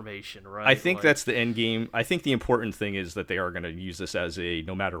transformation, right? I think that's the end game. I think the important thing is that they are going to use this as a,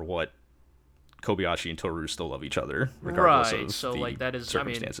 no matter what, Kobayashi and Toru still love each other, regardless of so, the like, that is,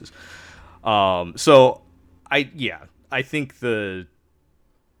 circumstances. So I think I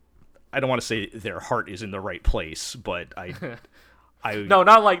don't want to say their heart is in the right place, but I no,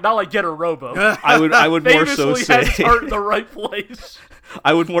 not like Get a Robo. I would more so say has heart in the right place.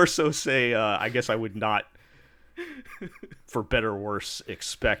 I would more so say I guess I would not, for better or worse,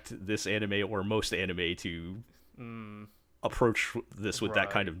 expect this anime or most anime to approach this with that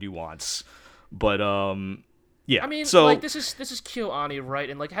kind of nuance. But yeah, I mean, so like, this is KyoAni, right?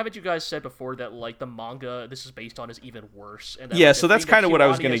 And, like, haven't you guys said before that, like, the manga this is based on is even worse? And that, yeah, like, so that's kind of what I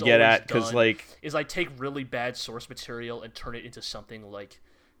was going to get at, because, like, is, like, take really bad source material and turn it into something, like,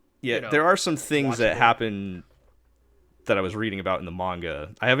 there are some things that happen that I was reading about in the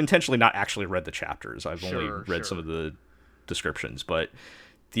manga. I have intentionally not actually read the chapters. I've only read some of the descriptions, but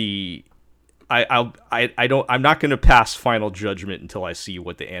I'm not going to pass final judgment until I see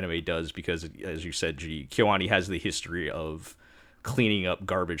what the anime does, because, as you said, KyoAni has the history of cleaning up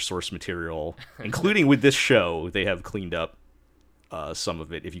garbage source material, including with this show. They have cleaned up some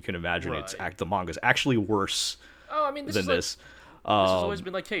of it. If you can imagine, the manga's actually worse than this. This has always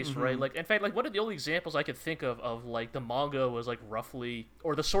been the case, right? Like, in fact, like, one of the only examples I could think of like the manga was like roughly,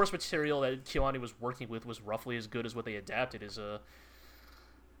 or the source material that KyoAni was working with was roughly as good as what they adapted.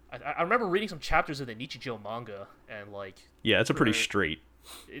 I remember reading some chapters of the Nichijou manga, and, like, yeah, it's a pretty straight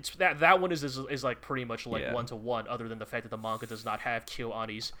it's that one is like pretty much like Yeah. 1-to-1, other than the fact that the manga does not have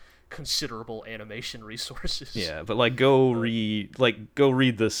KyoAni's considerable animation resources. Yeah, but like go read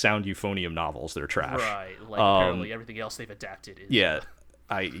the Sound Euphonium novels. They're trash. Right. Like apparently everything else they've adapted is. Yeah,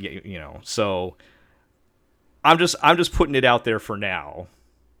 so I'm just putting it out there for now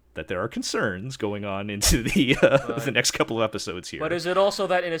that there are concerns going on into the the next couple of episodes here. But is it also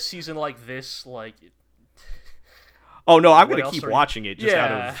that in a season like this, like? Oh no, I'm What gonna else keep are you- watching it just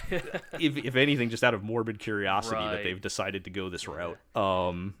out Yeah. of, if anything, just out of morbid curiosity that Right. they've decided to go this route.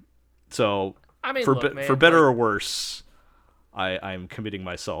 So I mean, for look, man, for better like, or worse, I'm committing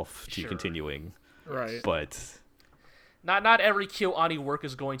myself to Sure. continuing. Right. But not every KyoAni work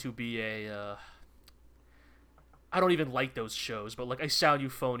is going to be a. I don't even like those shows, but like a Sound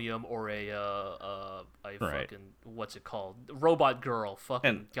Euphonium or a Right. fucking what's it called? Robot Girl. Fucking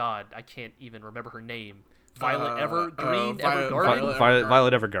And- God, I can't even remember her name. Violet Evergreen, Violet- Evergarden.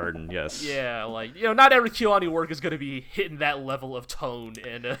 Violet Evergarden, yes. Yeah, like not every KyoAni work is going to be hitting that level of tone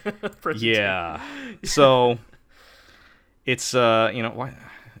and presentation. Yeah. So it's why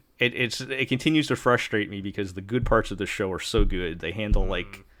it continues to frustrate me because the good parts of the show are so good. They handle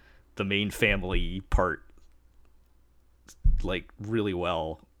like the main family part like really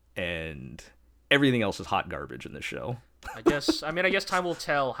well, and everything else is hot garbage in this show. I guess time will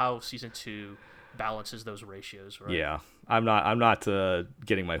tell how season 2 balances those ratios, right? Yeah. I'm not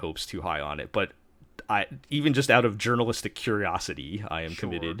getting my hopes too high on it, but I even just out of journalistic curiosity, I am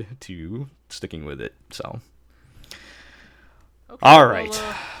committed to sticking with it. So Okay, all right.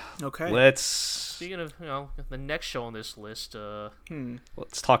 Okay. Let's Speaking of, the next show on this list,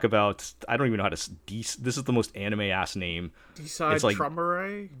 let's talk about. I don't even know how to. This is the most anime ass name. D-side It's like-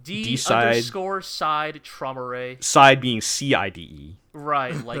 Trumare? D_side Traumerei. Side being CIDE.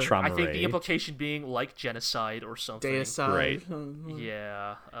 Right, like I think Traumerei. the implication being like genocide or something. Deicide. Right.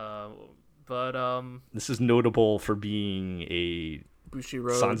 Yeah, but This is notable for being a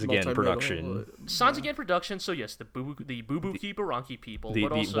Bushiroad. Sanzigen multimodal. production. Sanzigen production. So yes, the Bubuki Baranki people, the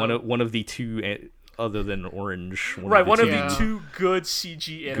but also one of the two other than Orange. one of Yeah. the two good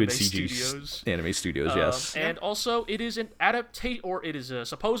CG anime good CG studios. anime studios. Yes. And also, it is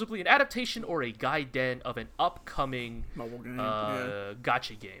supposedly an adaptation or a gaiden of an upcoming Mobile game. Yeah.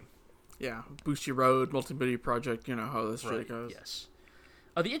 gacha game. Yeah. Bushiroad, multimedia project. You know how this shit Right. goes. Yes.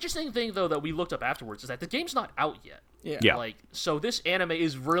 The interesting thing, though, that we looked up afterwards is that the game's not out yet. Yeah. Like, so this anime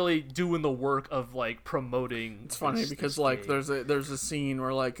is really doing the work of like promoting. It's funny because like there's a scene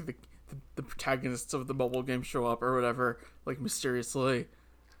where like the protagonists of the mobile game show up or whatever, like mysteriously,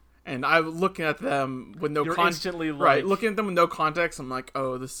 and I'm looking at them with no You're context. instantly Right, like- looking at them with no context, I'm like,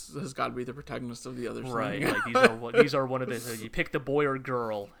 oh, this has got to be the protagonist of the other Right, thing. like these are one of the you pick the boy or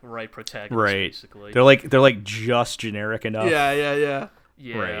girl, right? Protagonist, Right. basically. They're like just generic enough. yeah.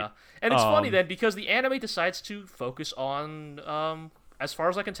 Yeah, Right. and it's funny then because the anime decides to focus on, as far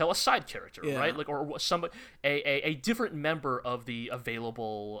as I can tell, a side character, Yeah. right? Like or somebody, a different member of the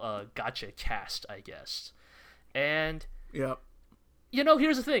available gacha cast, I guess. And Yep.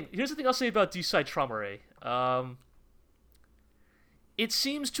 here's the thing. Here's the thing I'll say about D-Side Traumerei. It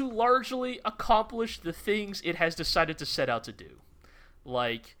seems to largely accomplish the things it has decided to set out to do.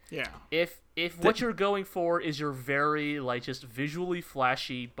 Like, Yeah. if what you're going for is your very like just visually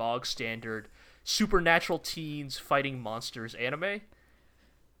flashy, bog standard, supernatural teens fighting monsters anime,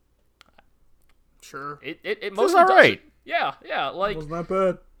 Sure. it mostly all does right. it. Yeah, like Wasn't that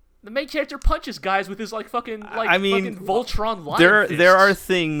bad? the main character punches guys with his like fucking like I mean, fucking Voltron lion There fists. are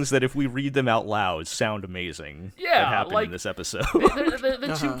things that if we read them out loud sound amazing. Yeah, that happened like- in this episode.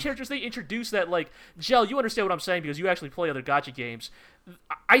 The two characters they introduce that, like, Jell, you understand what I'm saying because you actually play other gacha games.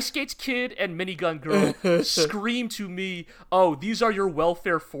 Ice Skates Kid and Minigun Girl scream to me, oh, these are your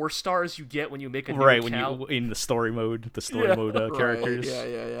welfare 4 stars you get when you make a new Right, when account. you in the story mode Yeah. characters. Right,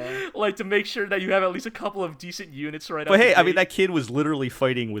 yeah. Like, to make sure that you have at least a couple of decent units right But out the hey, I mean gate. that kid was literally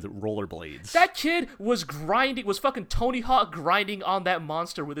fighting with rollerblades. That kid was fucking Tony Hawk grinding on that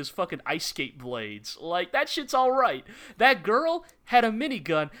monster with his fucking ice skate blades. Like, that shit's alright. That girl had a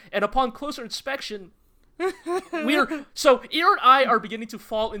minigun, and upon closer inspection, Ear and I are beginning to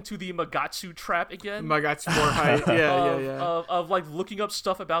fall into the Magatsu trap again. My God's more height. Yeah. Of like looking up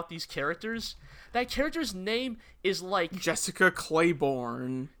stuff about these characters. That character's name is like Jessica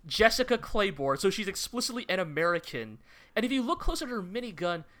Claiborne. Jessica Claiborne, so she's explicitly an American. And if you look closer to her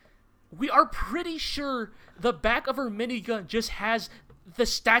minigun, we are pretty sure the back of her minigun just has the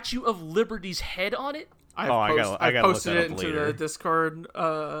Statue of Liberty's head on it. I gotta look posted that it up into later. the Discord.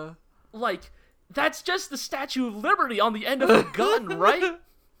 Like, that's just the Statue of Liberty on the end of the gun, right?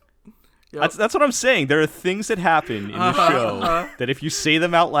 Yep. That's what I'm saying. There are things that happen in the show that if you say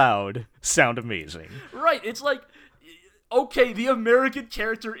them out loud, sound amazing. Right, it's like, okay, the American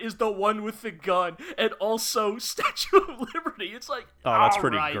character is the one with the gun, and also Statue of Liberty. It's like, Oh, that's all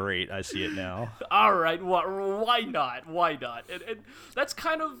pretty right. great. I see it now. All right, why not? Why not? And that's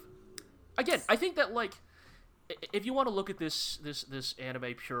kind of, again, I think that, like, if you want to look at this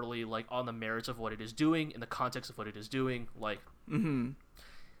anime purely, like, on the merits of what it is doing, in the context of what it is doing, like,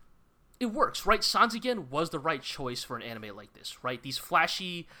 it works, right? Sanzigen was the right choice for an anime like this, right? These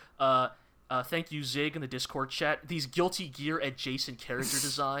flashy, thank you, Zig, in the Discord chat, these Guilty Gear adjacent character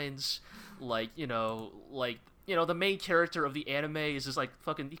designs, like, the main character of the anime is just, like,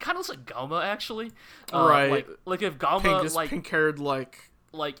 fucking, he kind of looks like Gama, actually. Right. Like if Gama, pink-haired,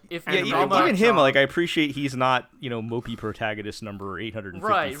 if Yeah, Gama, even him, like, I appreciate he's not, mopey protagonist number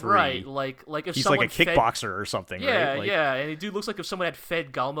 853. right. Like if he's someone like a kickboxer or something, yeah, right? Like, yeah, and the dude looks like if someone had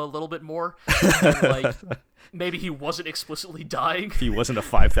fed Galma a little bit more, and, like, maybe he wasn't explicitly dying. He wasn't a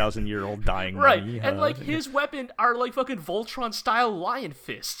 5,000-year-old dying Right, mummy, and, like, his weapon are, like, fucking Voltron-style lion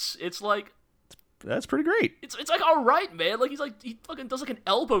fists. It's like, that's pretty great. it's like, all right, man. Like, he fucking does, like, an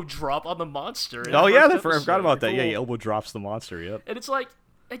elbow drop on the monster. Oh, yeah, I I forgot about that. Yeah, he elbow drops the monster, yep. And it's like,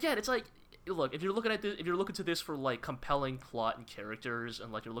 again, it's like, look, if you're looking at this, if you're looking to this for, like, compelling plot and characters,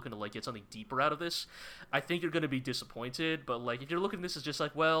 and, like, you're looking to, like, get something deeper out of this, I think you're gonna be disappointed. But, like, if you're looking at this as just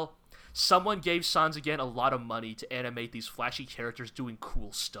like, well, someone gave Sanzigen a lot of money to animate these flashy characters doing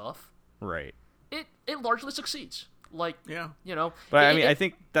cool stuff, Right. it largely succeeds. Like, Yeah. But, I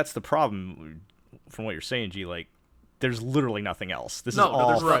think that's the problem from what you're saying, G. Like, there's literally nothing else. This is all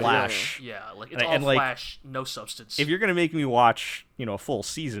there's right, Flash. Yeah, like, it's And, all like, Flash, no substance. If you're going to make me watch, a full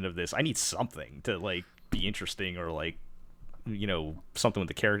season of this, I need something to, like, be interesting or, like, something with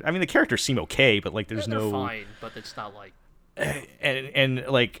the character. I mean, the characters seem okay, but, like, there's they're no... fine, but it's not like... And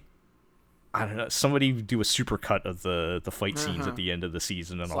like, I don't know, somebody do a supercut of the fight scenes at the end of the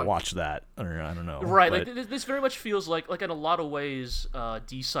season, and I'll watch that. Or I don't know. Right, but... like, this very much feels like in a lot of ways,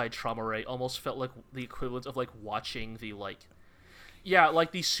 D-Side Trauma Ray almost felt like the equivalent of, like, watching the, like... Yeah,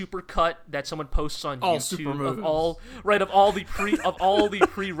 like the supercut that someone posts on YouTube of all the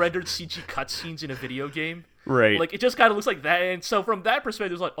pre-rendered CG cutscenes in a video game. Right. Like, it just kind of looks like that, and so from that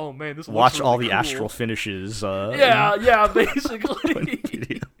perspective, it's like, oh man, this looks watch really all the cool. astral finishes. Yeah, basically.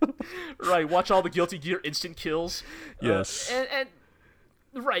 Right, watch all the Guilty Gear instant kills. Yes. And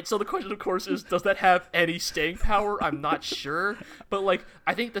right, so the question, of course, is, does that have any staying power? I'm not sure. But, like,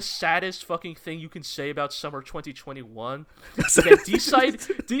 I think the saddest fucking thing you can say about summer 2021 is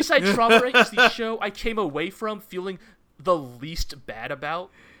that D-Side Trauma Ray is the show I came away from feeling the least bad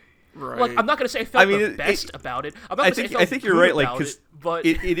about. Right. Like, I'm not going to say I felt the best about it. I'm not going to say I felt think you're right, like, because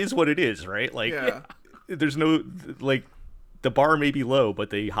it is what it is, right? Like, there's no, like, the bar may be low,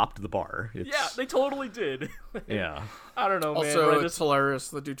 but they hopped the bar. Yeah, they totally did. Yeah. I don't know, man. Also, right? it's hilarious.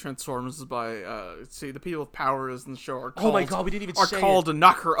 The dude transforms by the people with powers in the show are called, oh my god, we didn't even say called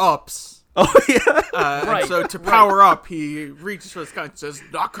knocker ups. Oh yeah. Right. And so to power up, he reaches for his gun and says,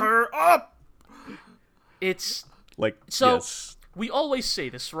 "Knock her up." It's like, so. yes. We always say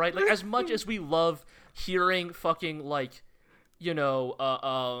this, right? Like, as much as we love hearing fucking, like, Mads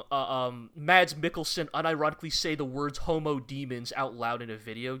Mikkelsen unironically say the words homo demons out loud in a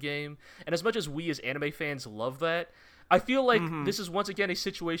video game, and as much as we as anime fans love that, I feel like this is once again a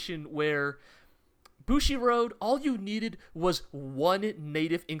situation where Bushiroad, all you needed was one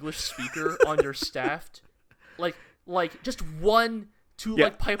native English speaker on your staff. Like just one to,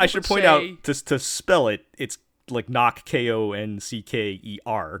 like, pipe up I should and point say, out, to spell it, it's like knock,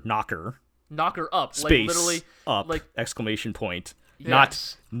 Koncker, knocker. Knocker up. Space, like, literally, up, like, exclamation point. yes.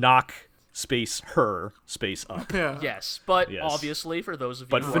 Not knock, space, her, space, up. Yeah. Yes, but Yes. obviously, for those of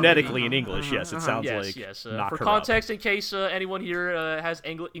you But who phonetically in English, yes, it sounds yes, like yes. knock For her context, in case anyone here has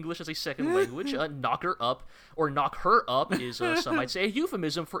English as a second language, knock her up or knock her up is, some might say, a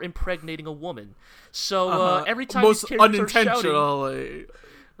euphemism for impregnating a woman. So every time most these characters are shouting, unintentionally,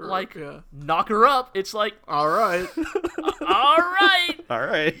 like, knock her up, it's like, all right. all right. All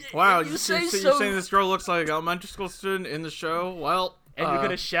right. Wow, You you're say saying so. this girl looks like an elementary school student in the show? Well, And you're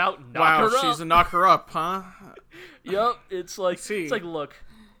gonna shout, knock wow, her up. she's a knock her up, huh? Yep, it's like, see. it's like, look,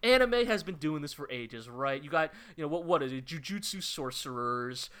 anime has been doing this for ages, right? You got, what is it, Jujutsu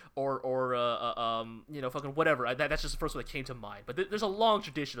sorcerers, or fucking whatever. That's just the first one that came to mind. But there's a long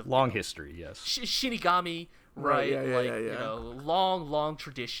tradition of Long history, yes. Shinigami, right? Yeah. Long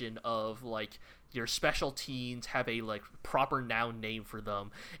tradition of, like, your special teens have a, like, proper noun name for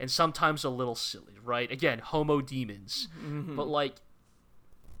them, and sometimes a little silly, right? Again, homo demons, but, like,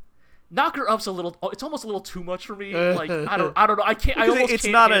 Knocker Up's a little. It's almost a little too much for me. Like I don't know. I can't. I almost it's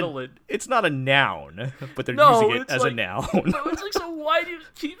can't not handle it. It's not a noun, but they're No, using it it's as like- a noun. No, it's like, so why do you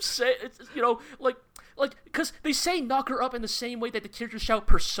keep saying? Like, because they say "knock her up" in the same way that the characters shout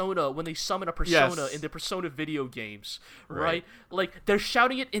 "persona" when they summon a persona Yes. in the Persona video games, right? Right. Like they're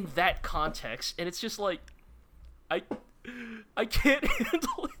shouting it in that context, and it's just like, I can't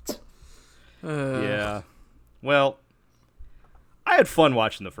handle it. Yeah. Well, I had fun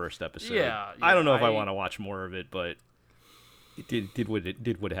watching the first episode. Yeah, I don't know if I I- want to watch more of it, but it did what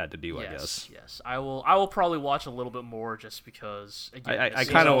it had to do, I guess. Yes. I will probably watch a little bit more just because. Again, I it kind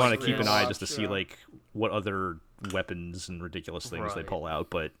seems of like want to keep an this- eye just to see yeah. like what other weapons and ridiculous things they Right. pull out,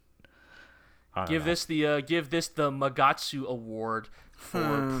 but I don't Give know. this the Magatsu Award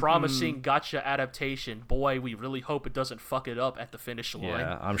for promising gacha adaptation. Boy, we really hope it doesn't fuck it up at the finish line.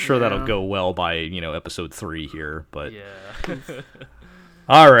 Yeah, I'm sure that'll Yeah. go well by episode 3 here, but Yeah.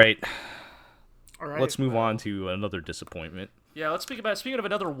 all right, All right. let's move on to another disappointment. Yeah, let's speaking of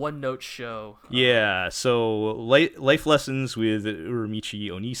another one-note show. Yeah, so life lessons with Uramichi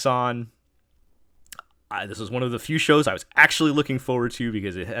Onisan. This is one of the few shows I was actually looking forward to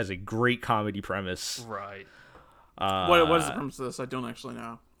because it has a great comedy premise. Right. What is the premise of this? I don't actually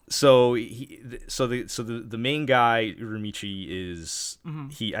know. So the main guy Uramichi is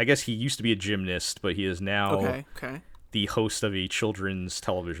I guess he used to be a gymnast, but he is now Okay. the host of a children's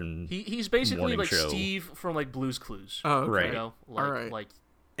television. He's basically morning like show. Steve from like Blue's Clues. Oh, okay. Right. You know, like, All right. like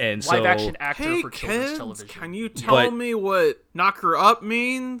and live so action actor Hey for children's kids, television. can you tell But- me what "knock her up"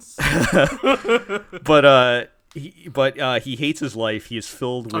 means? but he hates his life. He is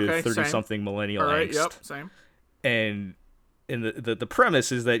filled with Okay, same. 30-something millennial All right. angst. Yep. Same. And the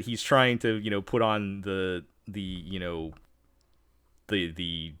premise is that he's trying to put on the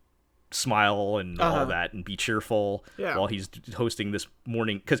smile and all that and be cheerful Yeah. while he's hosting this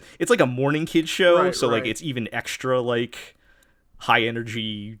morning, because it's like a morning kid show, Right, so like right. it's even extra like high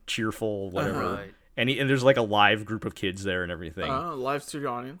energy, cheerful, whatever. Right. And there's like a live group of kids there and everything. Live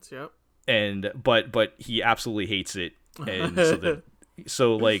studio audience. Yep. And but he absolutely hates it, and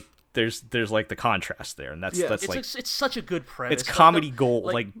so like there's like the contrast there, and that's Yes. that's It's like it's such a good premise. it's Like, comedy the- gold,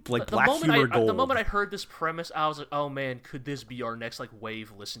 like like the black moment humor gold. The moment I heard this premise, I was like, "Oh man, could this be our next like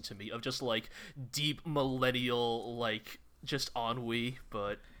wave? Listen to me of just like deep millennial like just ennui."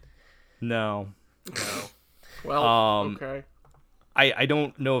 But No, no, Well. Okay. I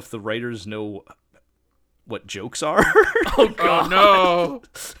don't know if the writers know what jokes are. oh Oh god, no.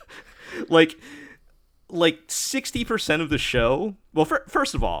 like 60% of the show. Well,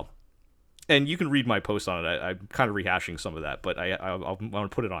 first of all, and you can read my post on it. I'm kind of rehashing some of that, but I want to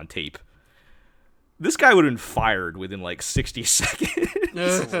put it on tape. This guy would have been fired within like 60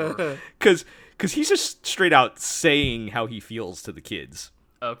 seconds because he's just straight out saying how he feels to the kids.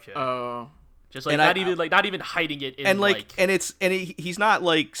 okay, Oh. just like and not even hiding it in And he's not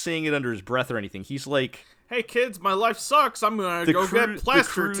like saying it under his breath or anything. He's like, Hey kids, my life sucks. I'm gonna go get the plastered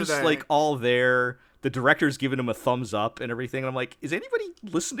crew's today. like all there. The director's giving him a thumbs up and everything. And I'm like, is anybody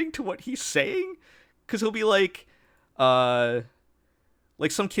listening to what he's saying? Because he'll be like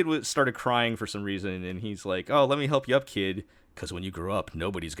some kid started crying for some reason, and he's like, "Oh, let me help you up, kid. Because when you grow up,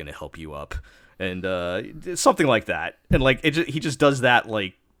 nobody's gonna help you up," and something like that. And like he just does that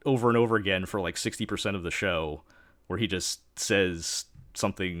like over and over again for like 60% of the show, where he just says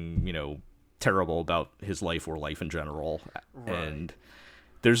something terrible about his life or life in general, and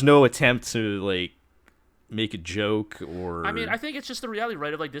there's no attempt to like make a joke or. I mean, I think it's just the reality,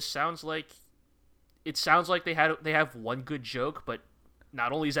 right? Of like this sounds like they have one good joke, but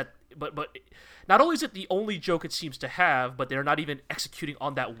not only is that but not only is it the only joke it seems to have, but they're not even executing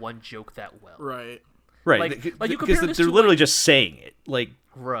on that one joke that well. right. right, like you because compare this they're to, literally like- just saying it, like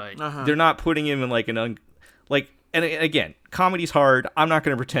Right. they're not putting him in like and again, comedy's hard. I'm not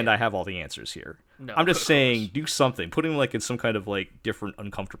going to pretend I have all the answers here. No, I'm just of saying, course. do something. Put him like in some kind of like different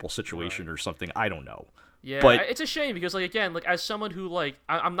uncomfortable situation or something. I don't know. Yeah, But- it's a shame because, like, again, like as someone who like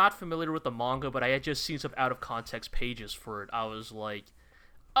I'm not familiar with the manga, but I had just seen some out of context pages for it. I was like,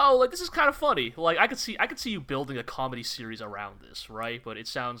 oh, like this is kind of funny. Like I could see you building a comedy series around this, right? But it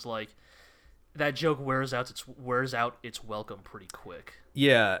sounds like that joke wears out its welcome pretty quick.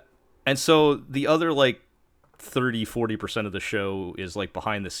 Yeah. And so the other like 30-40% of the show is like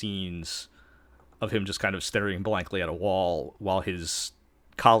behind the scenes of him just kind of staring blankly at a wall while his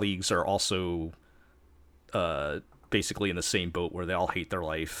colleagues are also basically in the same boat where they all hate their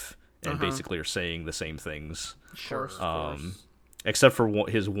life and basically are saying the same things. Sure. Of course. Except for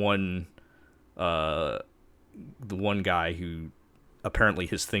his one the one guy who apparently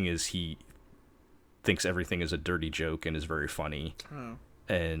his thing is he thinks everything is a dirty joke and is very funny. Oh.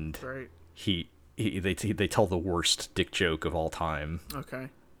 and Right. they tell the worst dick joke of all time. Okay.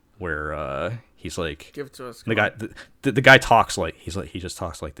 Where he's like, Give it to us. the guy the guy talks like he just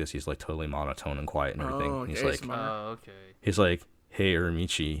talks like this. He's like totally monotone and quiet and everything. Oh, He's like, Okay. he's like, hey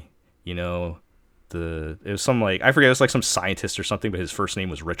Uramichi, you know, it was some like, I forget, it was like some scientist or something, but his first name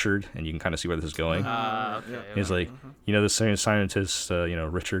was Richard, and you can kind of see where this is going. Okay. He's like, you know, the same scientist, you know,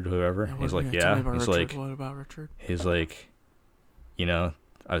 Richard, whoever. He's like, yeah. He's like, what about Richard? he's like, you know,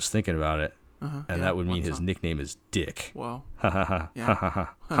 I was thinking about it, and that would mean his nickname is Dick. Well, And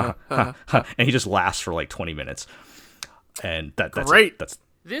he just laughs for like 20 minutes, and that's great. That's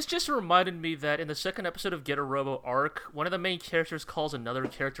This just reminded me that in the second episode of Get a Robo Arc, one of the main characters calls another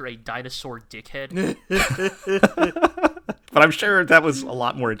character a dinosaur dickhead. But I'm sure that was a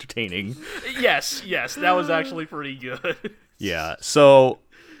lot more entertaining. Yes, that was actually pretty good. Yeah. So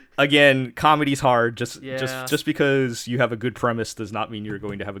again, comedy's hard. Just because you have a good premise does not mean you're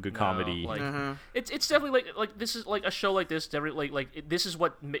going to have a good comedy. Like, it's definitely like this is like a show like this. This is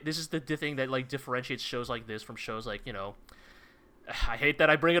the thing that like differentiates shows like this from shows like, you know. I hate that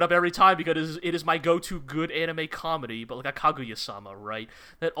I bring it up every time because it is my go-to good anime comedy, but like a Kaguya-sama, right?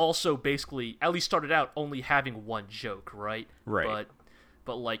 That also basically at least started out only having one joke, right? Right.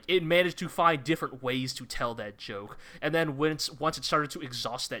 But like it managed to find different ways to tell that joke, and then once it started to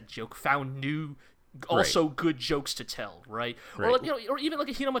exhaust that joke, found new, also good jokes to tell, right? Or like, you know, or even like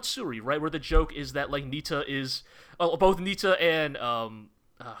a Hinamatsuri, right, where the joke is that like Nita is, both Nita and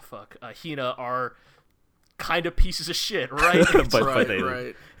Hina are kind of pieces of shit, right?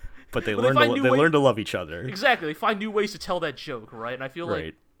 but they learn to love each other. Exactly, they find new ways to tell that joke, right? And I feel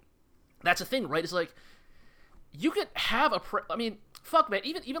like that's a thing, right? It's like you can have I mean, fuck, man.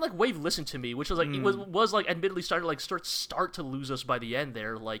 Even like Wave Listen to Me, which was like it was like admittedly started like start to lose us by the end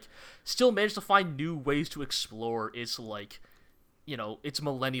there. Like, still managed to find new ways to explore its like, you know, its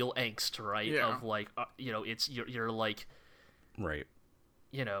millennial angst, right? Yeah. Of like, you know, it's you're like, Right.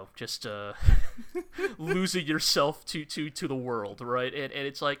 you know, just losing yourself to the world, right? And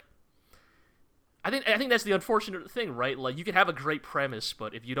it's like, I think that's the unfortunate thing, right? Like, you can have a great premise,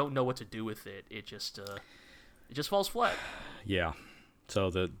 but if you don't know what to do with it, it just falls flat. Yeah. So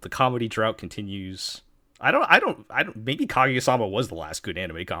the comedy drought continues. I don't. Maybe Kaguya-sama was the last good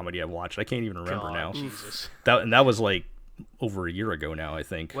anime comedy I watched. I can't even remember now. Jesus. That was like over a year ago now, I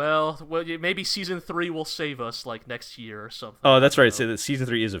think. Well, maybe season 3 will save us like next year or something. Oh, that's right. So season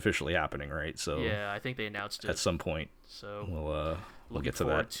 3 is officially happening, right? So yeah, I think they announced it at some point. So we'll get to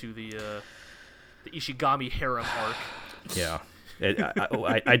forward that. to the Ishigami harem arc. Yeah,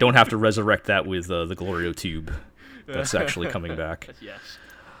 I don't have to resurrect that with the GLORIO tube. That's actually coming back. Yes.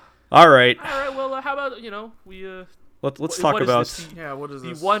 All right. Well, how about we let's talk about what is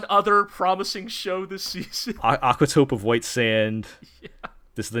this? The one other promising show this season. Aquatope of White Sand. Yeah.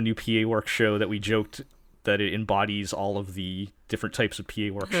 This is the new PA Work show that we joked that it embodies all of the different types of PA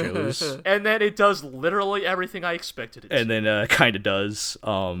Work shows. And then it does literally everything I expected it to. And then kind of does.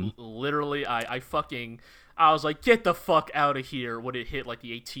 Literally, I was like, get the fuck out of here when it hit like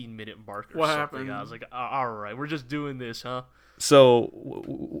the 18-minute mark or what something. Happened? I was like, all right, we're just doing this, huh? So,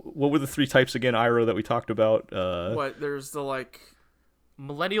 what were the 3 types again, Iro, that we talked about? There's the like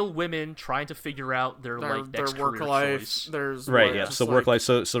millennial women trying to figure out their next work career life. choice. There's So work life.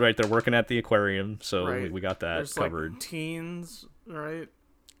 So right, they're working at the aquarium. So we got that there's covered. Like teens, right?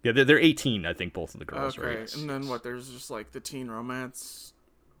 Yeah, they're 18, I think, both of the girls. Okay, right? and then what? There's just like the teen romance.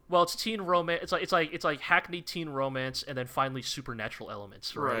 Well, it's teen romance. It's like hackneyed teen romance, and then finally supernatural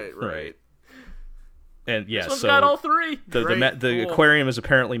elements. Right. And yeah, this one's so got all 3. The aquarium is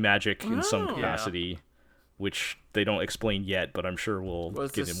apparently magic in some Oh. capacity, which they don't explain yet, but I'm sure we'll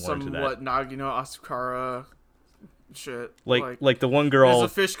get more into that. What Nagino Asukara shit? Like the one girl.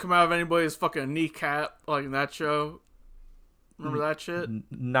 Does a fish come out of anybody's fucking kneecap like in that show? Remember that shit?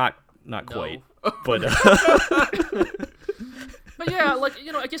 Not quite, but. But yeah, like,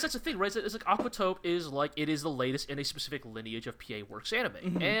 I guess that's the thing, right? It's like Aquatope is like, it is the latest in a specific lineage of PA Works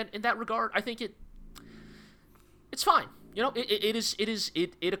anime, and in that regard, I think it's fine. It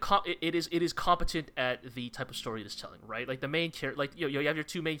is competent at the type of story it is telling, right? Like the main character, like you have your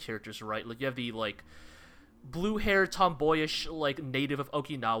 2 main characters, right? Like you have the like blue-haired, tomboyish, like native of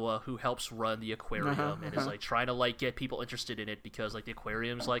Okinawa who helps run the aquarium and is like trying to like get people interested in it because like the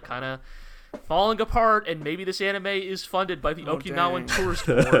aquarium's like kind of falling apart, and maybe this anime is funded by the Okinawan Tourist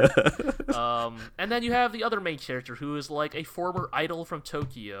Board. And then you have the other main character who is like a former idol from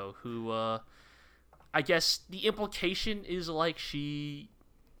Tokyo who I guess the implication is like she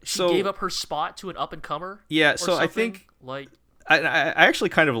gave up her spot to an up-and-comer. Yeah, so I think like I actually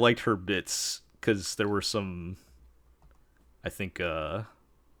kind of liked her bits because there were some, I think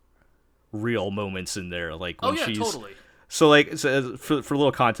real moments in there, like when she's totally. So like for a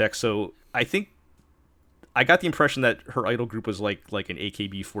little context, so I think I got the impression that her idol group was like an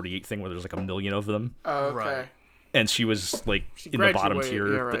AKB48 thing where there's like a million of them. Oh, okay. Right. And she was like in the bottom tier.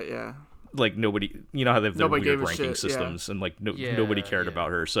 Yeah, right, yeah. Like nobody, you know how they have their weird ranking systems, and like nobody cared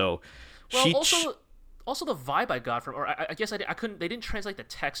about her. So also the vibe I got from, or I guess I couldn't. They didn't translate the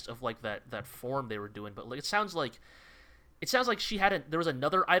text of like that form they were doing, but like it sounds like she had there was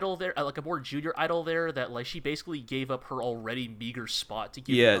another idol there, like a more junior idol there that like she basically gave up her already meager spot to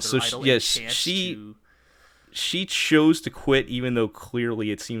give another idol a chance to. She chose to quit, even though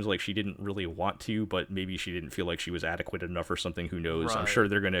clearly it seems like she didn't really want to, but maybe she didn't feel like she was adequate enough or something. Who knows? Right. I'm sure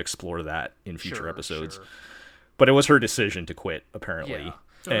they're going to explore that in future episodes. Sure. But it was her decision to quit, apparently.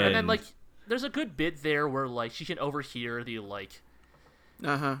 Yeah. And then, like, there's a good bit there where, like, she can overhear the, like,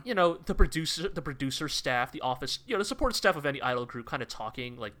 you know, the producer staff, the office, you know, the support staff of any idol group kind of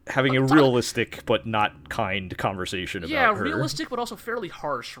talking, like... Having a realistic but not kind conversation about her. Yeah, realistic but also fairly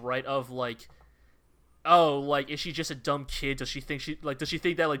harsh, right? Of, like... Oh, like, is she just a dumb kid? Does she think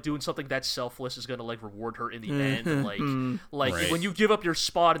that like doing something that selfless is gonna like reward her in the end? Like right. When you give up your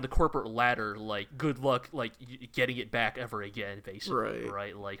spot in the corporate ladder, like good luck, like getting it back ever again, basically,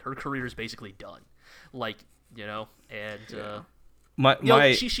 right? Like her career is basically done, like you know, and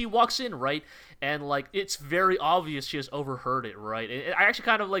she walks in, right, and like it's very obvious she has overheard it, right? And I actually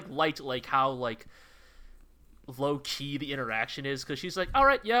kind of like liked like how like low key the interaction is, because she's like, all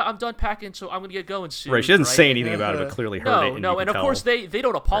right, yeah, I'm done packing, so I'm gonna get going soon. Right, she doesn't say anything about it, but clearly heard it. And of course they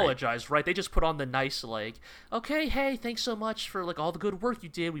don't apologize, right? They just put on the nice like, okay, hey, thanks so much for like all the good work you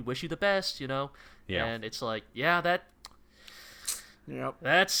did. We wish you the best, you know. Yeah. And it's like, yeah, that. Yep.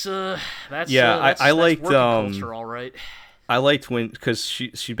 That's I liked culture, all right. I liked when, because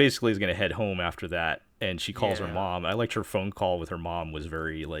she basically is gonna head home after that, and she calls her mom. I liked her phone call with her mom, was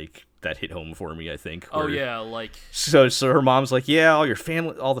very like. That hit home for me, I think. Like so her mom's like, yeah, all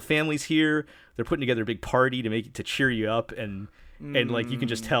the family's here. They're putting together a big party to cheer you up, and like you can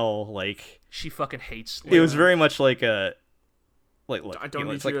just tell like she fucking hates. It was very much like a like look. I don't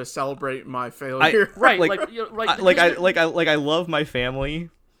need you to celebrate my I failure. I love my family,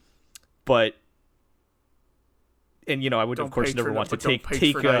 but. And I would of course never want to take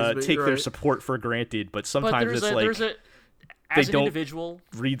their support for granted, but sometimes as an individual,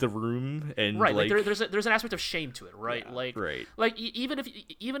 read the room, and right, like there's an aspect of shame to it, right? Yeah, like, right. Like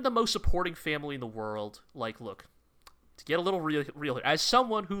even the most supporting family in the world, like, look, to get a little real here, as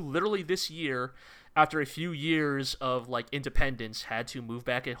someone who literally this year, after a few years of like independence, had to move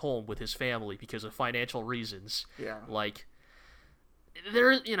back at home with his family because of financial reasons, like.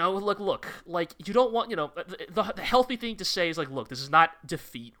 There, look, like you don't want, the healthy thing to say is like, look, this is not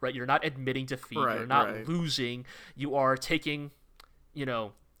defeat, right? You're not admitting defeat. Right, you're not losing. You are taking,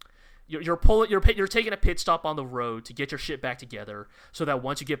 you're taking a pit stop on the road to get your shit back together, so that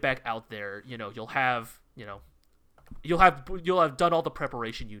once you get back out there, you'll have done all the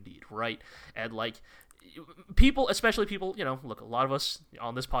preparation you need, right? And like. People, especially people, look, a lot of us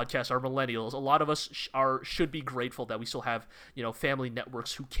on this podcast are millennials. A lot of us should be grateful that we still have, family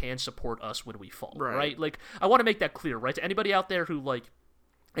networks who can support us when we fall, right? Like, I want to make that clear, right? To anybody out there who, like,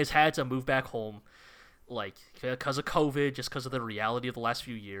 has had to move back home, like, because of COVID, just because of the reality of the last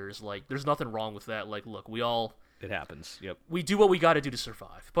few years, like, there's nothing wrong with that. Like, look, it happens, yep. We do what we got to do to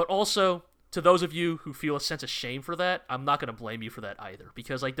survive. But also, to those of you who feel a sense of shame for that, I'm not going to blame you for that either.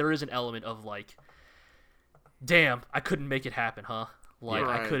 Because, like, there is an element of, like, damn, I couldn't make it happen, huh? Like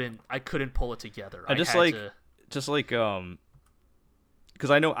I couldn't pull it together. Because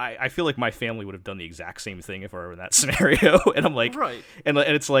I know I feel like my family would have done the exact same thing if I were in that scenario, and I'm like, right, and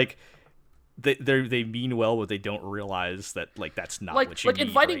it's like they mean well, but they don't realize that like that's not what you need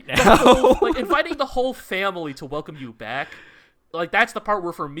inviting right now. Inviting the whole family to welcome you back, like that's the part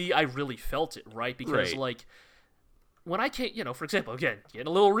where for me I really felt it, right? Because like when I came, for example, again getting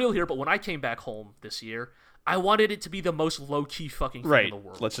a little real here, but when I came back home this year. I wanted it to be the most low-key fucking thing in the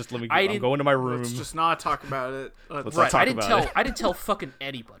world. I'm going to my room. Let's just not talk about it. I didn't tell fucking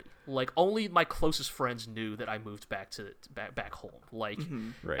anybody. Like, only my closest friends knew that I moved back home. Like,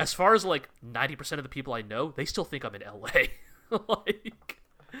 as far as, like, 90% of the people I know, they still think I'm in LA. Like,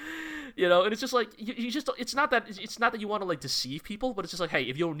 and it's just like, you just, it's not that you want to, like, deceive people, but it's just like, hey,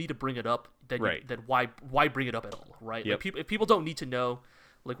 if you don't need to bring it up, then why bring it up at all, right? Yep. Like, if people don't need to know,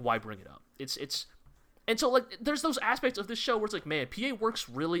 like, why bring it up? And so, like, there's those aspects of this show where it's like, man, PA Works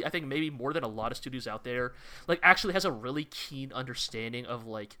really, I think maybe more than a lot of studios out there, like, actually has a really keen understanding of,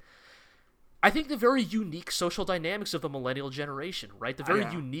 like, I think the very unique social dynamics of the millennial generation, right? The very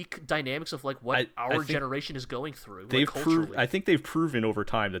unique dynamics of like what our think generation is going through. They've like, culturally. I think they've proven over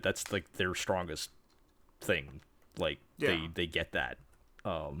time that that's like their strongest thing. Like they get that.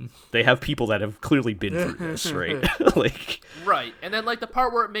 They have people that have clearly been through this, right? Like, right. And then like the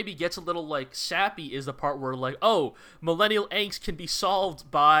part where it maybe gets a little like sappy is the part where like, oh, millennial angst can be solved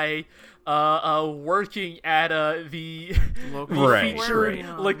by working at the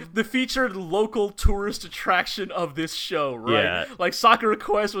the featured local tourist attraction of this show, right? Yeah. Like Sakura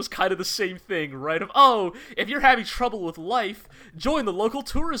Quest was kind of the same thing, right? Of, oh, if you're having trouble with life, join the local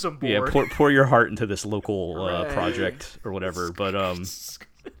tourism board. Yeah, pour your heart into this local project or whatever. But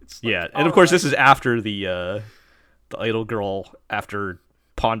yeah, and of course this is after the idol girl after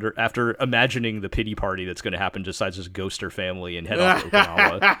imagining the pity party that's going to happen, decides to ghost her family and head off to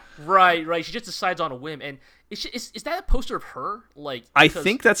Okinawa. Right. She just decides on a whim, and is that a poster of her? Like, I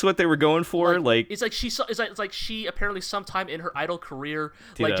think that's what they were going for. Like it's like she apparently sometime in her idol career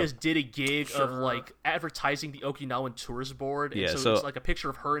just did a gig of like advertising the Okinawan Tourist Board, and so it's like a picture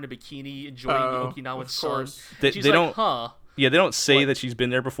of her in a bikini enjoying the Okinawan sun. She's like, don't. Huh. Yeah, they don't say that she's been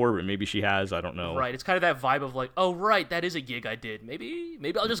there before, but maybe she has. I don't know. Right, it's kind of that vibe of like, oh, right, that is a gig I did. Maybe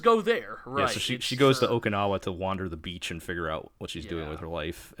I'll just go there. Right. Yeah, so she goes to Okinawa to wander the beach and figure out what she's doing with her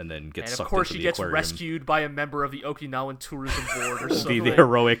life, and then gets sucked into the aquarium. And of course, she gets rescued by a member of the Okinawan Tourism Board or something. the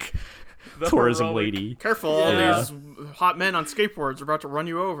heroic tourism lady. Careful, all these hot men on skateboards are about to run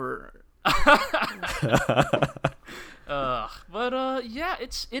you over.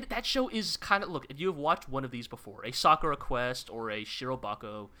 That show is kind of, look, if you have watched one of these before, a Sakura Quest or a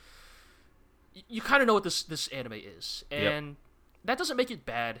Shirobako, you kind of know what this anime is, and that doesn't make it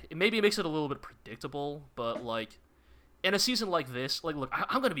bad. Maybe it makes it a little bit predictable, but like in a season like this, like, look,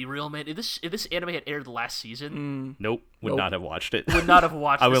 I'm gonna be real, man. If this anime had aired last season, would not have watched it. Would not have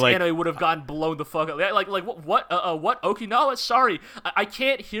watched this anime. Would have gotten blown the fuck up. Like what Okinawa? Sorry, I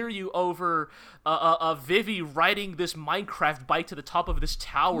can't hear you over Vivi riding this Minecraft bike to the top of this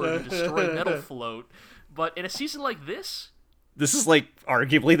tower to destroy Metal Float. But in a season like this is like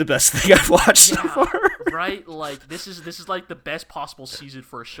arguably the best thing I've watched so far. Right? Like this is like the best possible season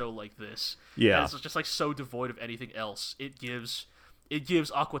for a show like this. Yeah. And it's just like so devoid of anything else. It gives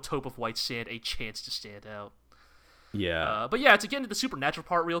Aquatope of White Sand a chance to stand out. Yeah. But yeah, to get into the supernatural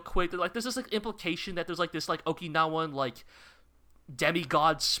part real quick, there's this like implication that there's like this like Okinawan like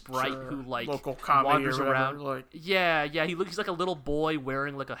demigod sprite who like local wanders or whatever, around. like... He's like a little boy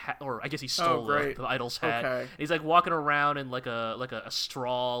wearing like a hat, or I guess he stole the idol's hat. Okay. And he's like walking around in like a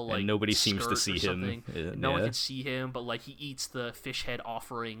straw, like, and nobody seems to see him. No one can see him, but like he eats the fish head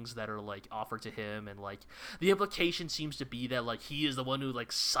offerings that are like offered to him, and like the implication seems to be that like he is the one who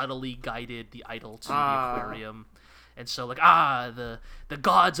like subtly guided the idol to the aquarium. And so like the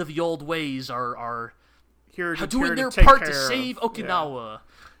gods of the old ways are doing their part to save Okinawa.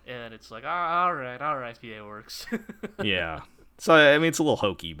 And it's like, all right, PA works. Yeah. So, I mean, it's a little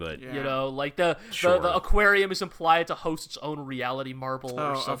hokey, but... Yeah. You know, like the aquarium is implied to host its own reality marble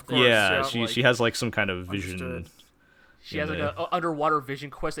or something. Yeah, she has like some kind of vision. Understood. She has like an underwater vision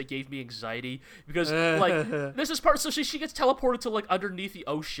quest that gave me anxiety because like this is part. So she gets teleported to like underneath the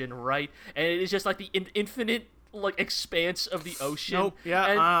ocean, right? And it is just like the infinite like expanse of the ocean. Nope. Yeah.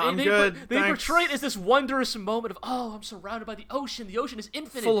 And I'm good. They portray it as this wondrous moment of, oh, I'm surrounded by the ocean. The ocean is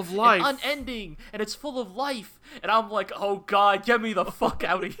infinite, full of life, and unending, and it's full of life. And I'm like, oh god, get me the fuck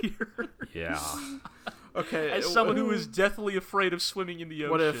out of here. Yeah. Okay. As someone who is deathly afraid of swimming in the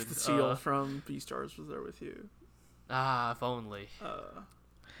ocean. What if the seal from Beastars was there with you? If only.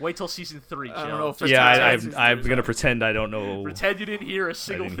 Wait till season 3, Joe. I don't know I'm gonna pretend I don't know. Pretend you didn't hear a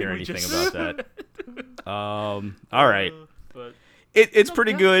single thing. I didn't hear anything about that. All right. But it's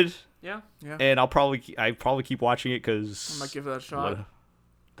pretty good. Yeah. And I probably keep watching it because I might give that a shot.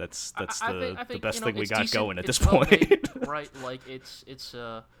 That's the best thing we got decent, going at this point. Right? Like it's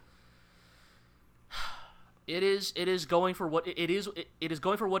it is going for what it is. It is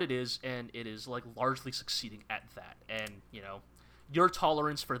going for what it is, and it is like largely succeeding at that. And you know, your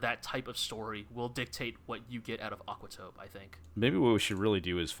tolerance for that type of story will dictate what you get out of Aquatope, I think. Maybe what we should really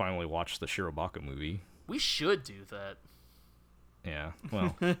do is finally watch the Shirobako movie. We should do that. Yeah,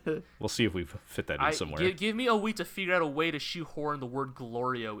 well, we'll see if we fit that in somewhere. Give me a week to figure out a way to shoehorn the word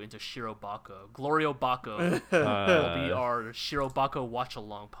GLORIO into Shirobako. GLORIO Bako will be our Shirobako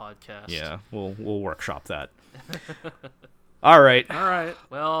watch-along podcast. Yeah, we'll workshop that. All right.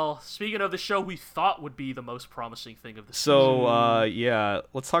 Well, speaking of the show we thought would be the most promising thing of the season. So,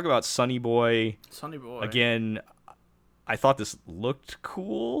 let's talk about Sunny Boy. Sunny Boy. Again, I thought this looked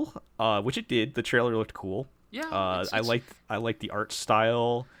cool, which it did. The trailer looked cool. Yeah, I liked the art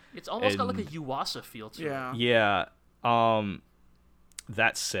style. It's almost got like a Yuasa feel to it. Yeah.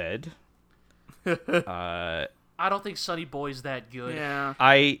 That said, I don't think Sonny Boy's that good. Yeah.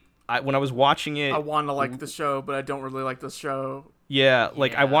 I when I was watching it, I want to like the show, but I don't really like the show. Yeah,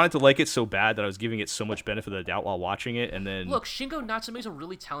 like I Yeah. wanted to like it so bad that I was giving it so much benefit of the doubt while watching it, and then Look, Shingo Natsume is a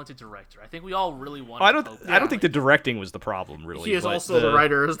really talented director. I think we all really want. I don't think the directing was the problem really. He is but also the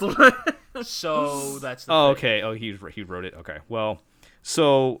writer. Is the So that's the Oh, thing. okay. Oh, he wrote it. Okay. Well,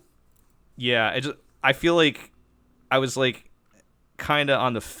 so yeah, I feel like I was like kind of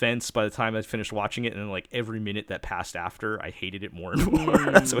on the fence by the time I finished watching it, and then like every minute that passed after, I hated it more and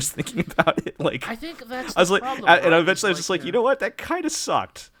more as I was thinking about it. Like I think that's. I was the like, problem, and right? eventually I was just like, you know what, that kind of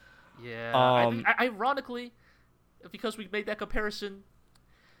sucked. Yeah. Ironically, because we made that comparison,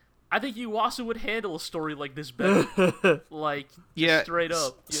 I think Yuasa would handle a story like this better. Like, just Yeah, straight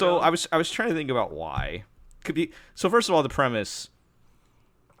up. you So know? I was trying to think about why. Could be so. First of all, the premise.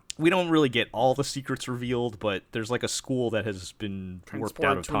 We don't really get all the secrets revealed, but there's like a school that has been warped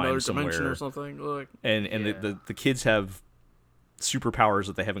out transported of to another time dimension somewhere, or something. Like, and Yeah. the kids have superpowers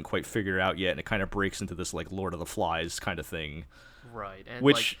that they haven't quite figured out yet, and it kind of breaks into this like Lord of the Flies kind of thing, right. And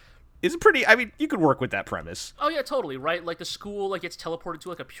which like, is pretty. I mean, you could work with that premise. oh yeah, totally, right? Like the school like gets teleported to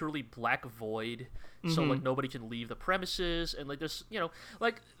like a purely black void, so like nobody can leave the premises, and like there's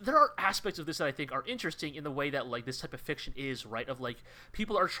like there are aspects of this that I think are interesting in the way that like this type of fiction is, right? Of like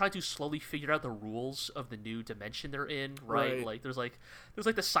people are trying to slowly figure out the rules of the new dimension they're in, right? Right. Like there's like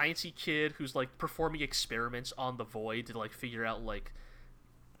the sciencey kid who's like performing experiments on the void to like figure out like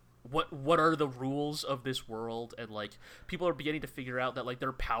what are the rules of this world, and like people are beginning to figure out that like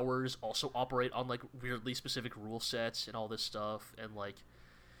their powers also operate on like weirdly specific rule sets and all this stuff, and like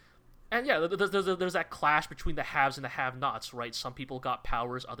yeah, there's that clash between the haves and the have-nots, right? Some people got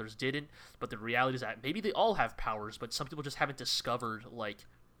powers, others didn't, but the reality is that maybe they all have powers, but some people just haven't discovered like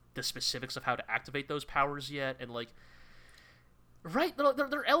the specifics of how to activate those powers yet, and like right, there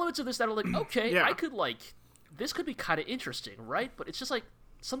are elements of this that are like, okay, Yeah. I could like this could be kind of interesting, right? But it's just like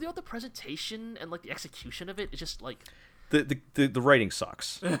something about the presentation and like the execution of it is just like The writing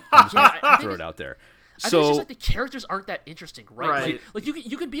sucks. yeah, I Throw think, it out there. I think it's just So like the characters aren't that interesting, right? Right. Like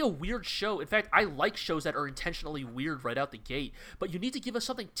you can be a weird show. In fact, I like shows that are intentionally weird right out the gate, but you need to give us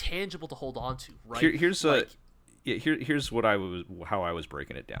something tangible to hold on to, right? here's like, here's what how I was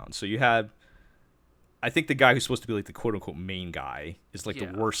breaking it down. So you had, I think the guy who's supposed to be like the quote unquote main guy is like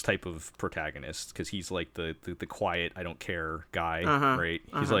Yeah. the worst type of protagonist because he's like the quiet, I don't care guy, Uh-huh, right?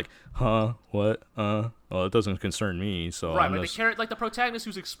 He's like, huh, what, well, it doesn't concern me, so right, I'm like just... the protagonist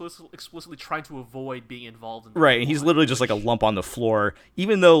who's explicitly trying to avoid being involved in the right. And he's plot, literally just like a lump on the floor,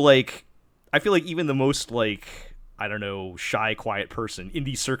 even though like I feel like even the most like, I don't know, shy, quiet person in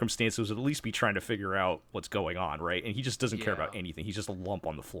these circumstances would at least be trying to figure out what's going on, right? And he just doesn't care Yeah. about anything. He's just a lump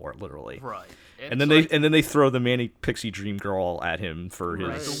on the floor, literally. right? And then they throw the manic pixie dream girl at him for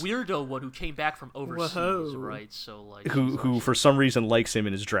right, his the weirdo one who came back from overseas, Whoa. right? So like who for some reason likes him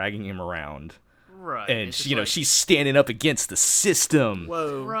and is dragging him around. right, And it's she, just like, she's standing up against the system.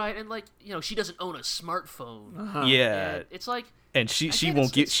 whoa. right, and like she doesn't own a smartphone. Uh-huh. Yeah. And it's like. And she Again,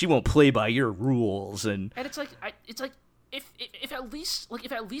 won't it's- she won't play by your rules, and And it's like if at least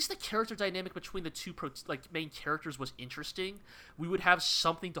the character dynamic between the two main characters was interesting, we would have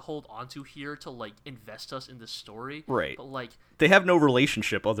something to hold on to here to like invest us in this story. Right. But like they have no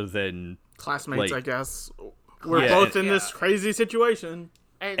relationship other than Classmates, like- I guess. We're Yeah, both in yeah. this crazy situation.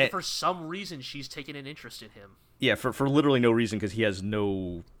 and for some reason she's taken an interest in him. yeah, for literally no reason because he has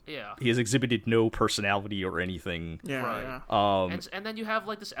exhibited no personality or anything. Yeah, Right. yeah. And then you have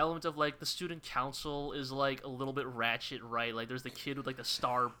like this element of like the student council is like a little bit ratchet, right? Like there's the kid with like the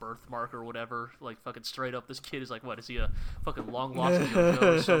star birthmark or whatever, like fucking straight up. This kid is like, what is he, a fucking long lost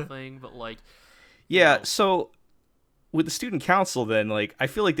Yo-Yo or something? But like, Yeah, know. so with the student council then, like I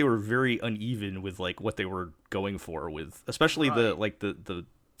feel like they were very uneven with like what they were going for with especially the Right. like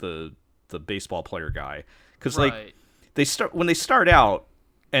the baseball player guy cuz right, like when they start out,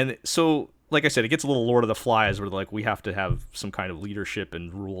 and so like I said, it gets a little Lord of the Flies where like we have to have some kind of leadership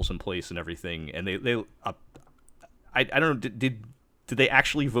and rules in place and everything, and I don't know, did they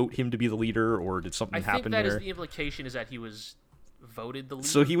actually vote him to be the leader, or did something I think happen that there? is the implication is that he was voted the leader.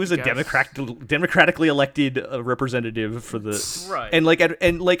 So he was a guess. democratically elected representative for the Right. and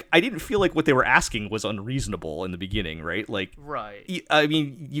like I didn't feel like what they were asking was unreasonable in the beginning, right? Like right. I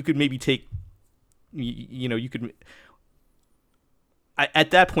mean, you could maybe take you could.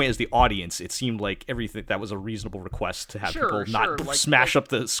 at that point, as the audience, it seemed like everything that was a reasonable request to have people not smash up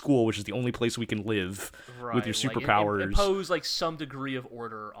the school, which is the only place we can live with your superpowers. Impose like some degree of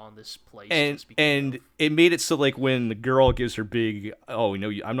order on this place. And it made it so like when the girl gives her big, oh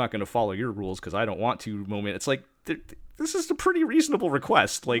no, I'm not going to follow your rules because I don't want to moment. It's like this is a pretty reasonable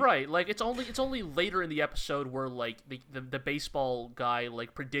request. Like right, like it's only later in the episode where like the baseball guy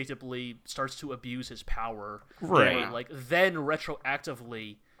like predictably starts to abuse his power. Right. Like then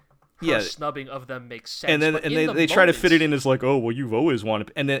retroactively her snubbing of them makes sense. And then they try to fit it in as like, oh well, you've always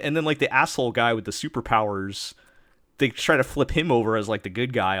wanted, and then like the asshole guy with the superpowers, they try to flip him over as like the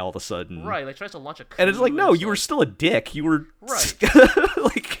good guy all of a sudden. Right, like tries to launch a coup. And it's like, no, you were still a dick. You were right.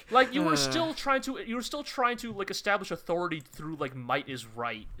 like you were still trying to like establish authority through like might is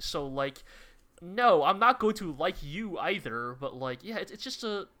right. So like, no, I'm not going to like you either. But like, yeah, it's just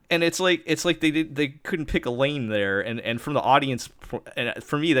a. And it's like they couldn't pick a lane there, and from the audience, and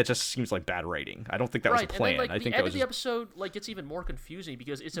for me that just seems like bad writing. I don't think that was a plan. And then, like, I think the end of the episode like gets even more confusing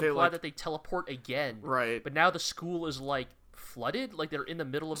because it's implied that they teleport again. Right. But now the school is like flooded, like they're in the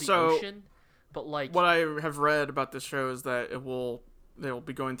middle of the ocean. But like what I have read about this show is that they will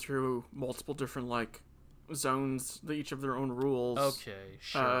be going through multiple different like zones, each of their own rules. Okay,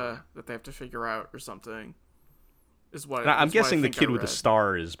 sure. That they have to figure out or something. Is what I'm guessing the kid with the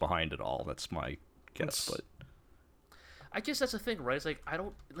star is behind it all. That's my guess, but I guess that's the thing, right? It's like I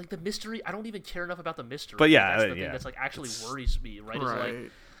don't like the mystery. I don't even care enough about the mystery. But yeah, that's the thing that's like actually worries me, right? Right.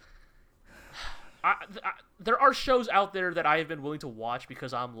 It's like there are shows out there that I have been willing to watch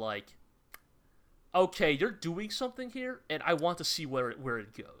because I'm like, okay, you're doing something here, and I want to see where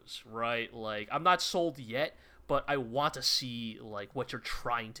it goes, right? Like I'm not sold yet, but I want to see like what you're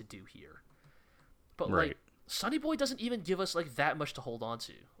trying to do here. But like Sonny Boy doesn't even give us like that much to hold on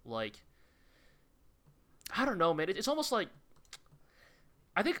to. Like I don't know, man. It's almost like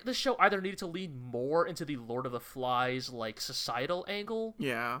I think this show either needed to lean more into the Lord of the Flies like societal angle,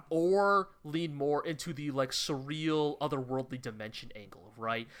 or lean more into the like surreal otherworldly dimension angle,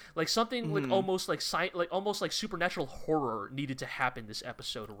 right? Like something like almost like supernatural horror needed to happen this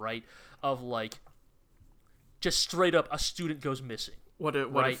episode, right? Of like just straight up a student goes missing. What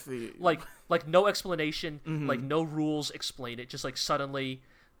if the like no explanation, like no rules explain it, just like suddenly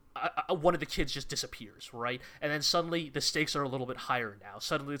one of the kids just disappears, right? And then suddenly the stakes are a little bit higher now.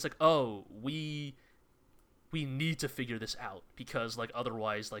 Suddenly it's like, oh, we need to figure this out because like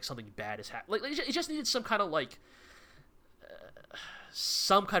otherwise like something bad is happening. Like it just needed some kind of like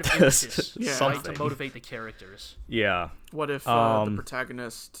some kind of impetus right, to motivate the characters. Yeah. What if the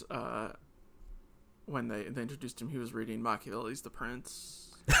protagonist when they introduced him, he was reading Machiavelli's The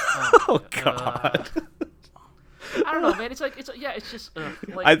Prince? Oh God. I don't know, man. It's just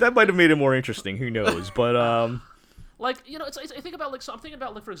like, that might have made it more interesting. Who knows? But like, you know, I think about like, so I'm thinking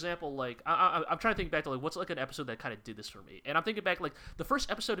about like, for example, like I'm trying to think back to like what's like an episode that kind of did this for me, and I'm thinking back like the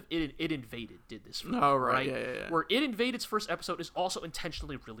first episode of It Invaded did this for me. Oh right, yeah. Where It Invaded's first episode is also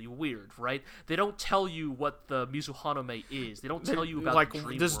intentionally really weird, right? They don't tell you what the Mizuhanome is. They don't tell you about like the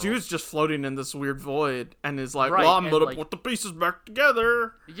dream this world. Dude's just floating in this weird void, and is like, well, I'm gonna put the pieces back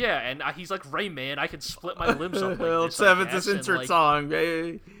together. Yeah, and he's like, Rayman, I can split my limbs up like this. Let's have this insert song,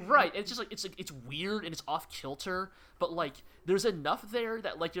 baby. Right, and it's just like it's weird and it's off kilter. But, like, there's enough there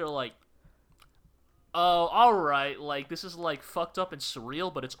that, like, you're like, oh, alright, like, this is, like, fucked up and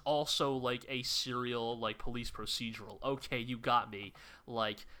surreal, but it's also, like, a serial, like, police procedural. Okay, you got me.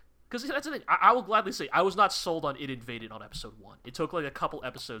 Like, because that's the thing. I will gladly say, I was not sold on It Invaded on episode 1. It took, like, a couple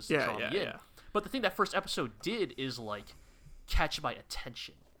episodes to draw me in. Yeah. But the thing that first episode did is, like, catch my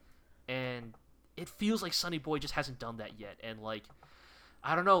attention. And it feels like Sonny Boy just hasn't done that yet. And, like,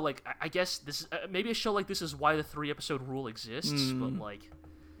 I don't know, like, I guess this is, maybe a show like this is why the 3-episode rule exists, but, like...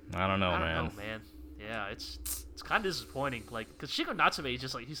 I don't know, man. Yeah, it's kind of disappointing, like, because Shigo Natsume is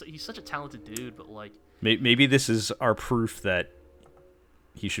just, like, he's such a talented dude, but, like... Maybe this is our proof that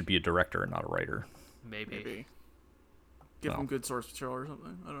he should be a director and not a writer. Maybe. Give him good source material or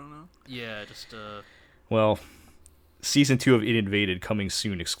something, I don't know. Yeah, just, Well... Season 2 of It Invaded coming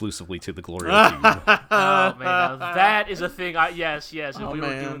soon exclusively to the GLORIO Tube. Oh, man, now that is a thing. Yes. If we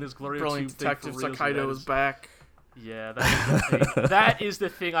were doing this GLORIO Brilliant Tube Detective thing for Sakaido is back. Yeah, that is the thing. That is the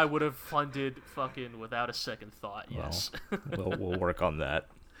thing I would have funded fucking without a second thought, yes. Well, we'll work on that.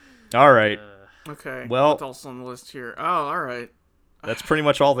 All right. Okay, well, what else on the list here? Oh, all right. That's pretty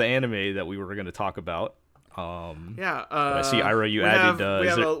much all the anime that we were going to talk about. I see, Ira, you added... we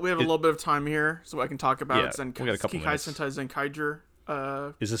have a little bit of time here, so I can talk about we got a couple minutes. Sentai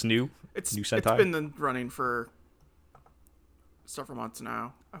Zenkaiger. Is this new? It's new Sentai? It's been running for several months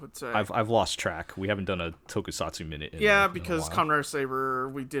now, I would say. I've lost track. We haven't done a Tokusatsu minute. Because Kamen Rider Saber,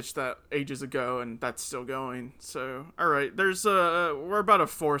 we ditched that ages ago, and that's still going. So, all right, we're about a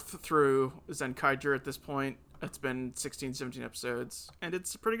fourth through Zenkaiger at this point. It's been 16, 17 episodes, and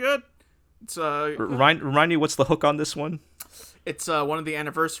it's pretty good. It's remind me, what's the hook on this one? It's one of the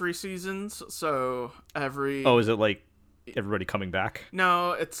anniversary seasons, so every... Oh, is it like everybody coming back?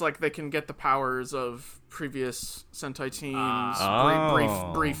 No, it's like they can get the powers of previous Sentai teams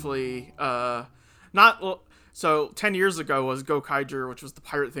briefly. So 10 years ago was Gokaiger, which was the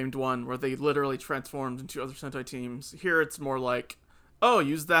pirate-themed one, where they literally transformed into other Sentai teams. Here it's more like,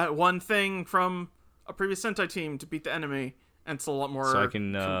 use that one thing from a previous Sentai team to beat the enemy, and it's a lot more... So I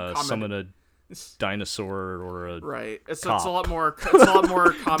can summon a dinosaur or a It's a lot more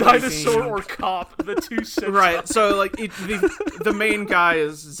comedy dinosaur theme. or cop, the two Sentai. Right. So like the main guy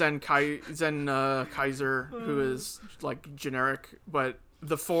is Zen Kaiser, who is like generic, but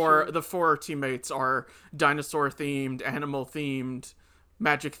the four teammates are dinosaur themed, animal themed,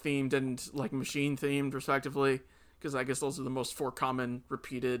 magic themed, and like machine themed respectively, because I guess those are the most four common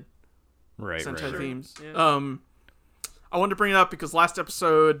repeated Sentai themes. Yeah. I wanted to bring it up because last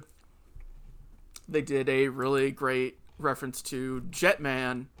episode they did a really great reference to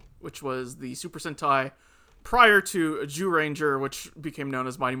Jetman, which was the Super Sentai prior to Ranger, which became known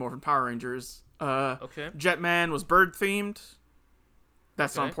as Mighty Morphin Power Rangers. Jetman was bird themed.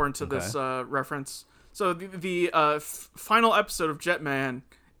 That's not important to this reference. So the final episode of Jetman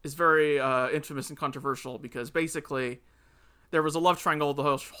is very infamous and controversial because basically there was a love triangle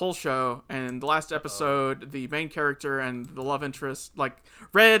the whole show, and the last episode, the main character and the love interest, like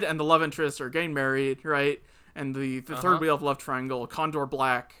Red and the love interest, are getting married, right? And the third wheel of love triangle, Condor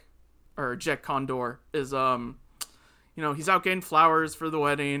Black, or Jet Condor, is he's out getting flowers for the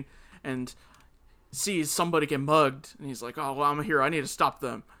wedding, and sees somebody get mugged, and he's like, oh, well, I'm here, I need to stop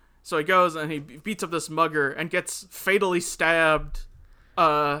them. So he goes and he beats up this mugger and gets fatally stabbed.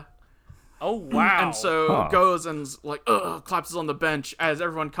 Oh, wow. And so goes and like, collapses on the bench as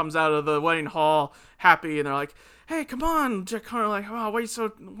everyone comes out of the wedding hall happy, and they're like, hey, come on, Jack Connor, like, oh, what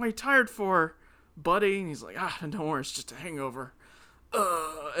are you tired for, buddy? And he's like, don't worry, it's just a hangover.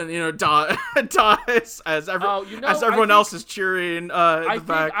 And dies as everyone else is cheering. I think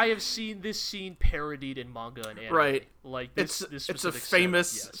I have seen this scene parodied in manga and anime. Right, like it's a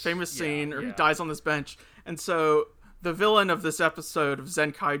famous scene, or he dies on this bench, and so the villain of this episode of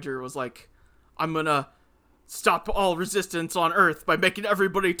Zenkaiger was like, I'm gonna stop all resistance on Earth by making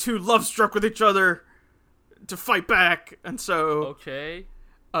everybody too love-struck with each other to fight back. And so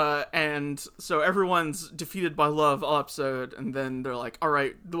and so everyone's defeated by love all episode, and then they're like,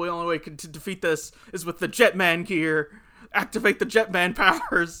 alright, the only way to defeat this is with the Jetman gear. Activate the Jetman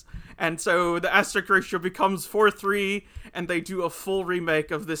powers. And so the aspect ratio becomes 4:3, and they do a full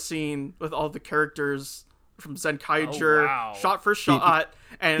remake of this scene with all the characters from Zenkaiger, shot for shot,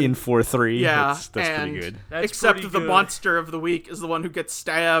 and in 4:3. Yeah, that's pretty good. Except the monster of the week is the one who gets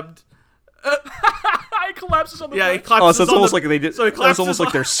stabbed. He collapses on the bench. He collapses. So it's almost like they did. So it's almost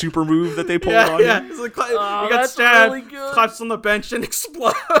like their super move that they pulled on. Yeah, he got stabbed, really collapses on the bench, and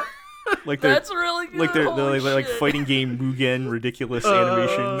explodes. That's really good. Like they're like fighting game Mugen ridiculous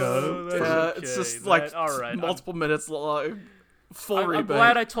animation. It's just like multiple minutes long. I'm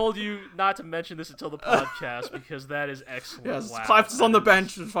glad I told you not to mention this until the podcast because that is excellent. Yes, wow. collapses on the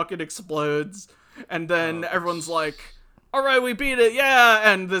bench and fucking explodes, and then everyone's like, "All right, we beat it,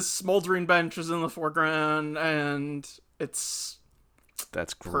 yeah!" And this smoldering bench is in the foreground, and that's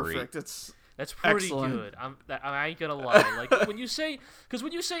great. Perfect. That's pretty excellent. Good. I ain't gonna lie. Like when you say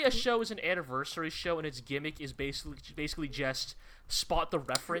a show is an anniversary show and its gimmick is basically just spot the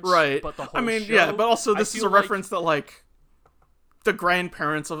reference, right? But the whole show, but also this is a reference that like the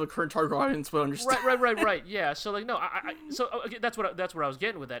grandparents of a current target audience would understand. Right. Yeah. So like, no, that's what I was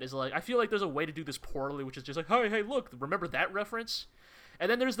getting with that is like, I feel like there's a way to do this poorly, which is just like, hey, look, remember that reference?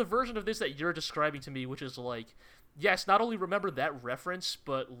 And then there's the version of this that you're describing to me, which is like, yes, not only remember that reference,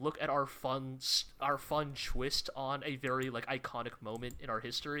 but look at our fun twist on a very like iconic moment in our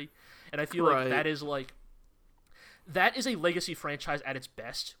history. And I feel like that is a legacy franchise at its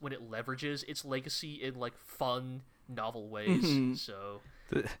best when it leverages its legacy in like fun, novel ways. Mm-hmm. So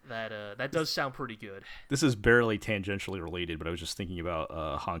that does sound pretty good. This is barely tangentially related, but I was just thinking about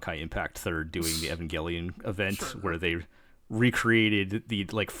Honkai Impact 3rd doing the Evangelion event where they recreated the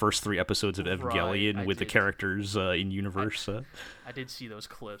like first 3 episodes of Evangelion with the characters in universe. I did see those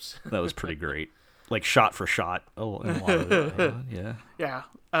clips. That was pretty great. Like shot for shot. Oh, in a lot of it. Yeah.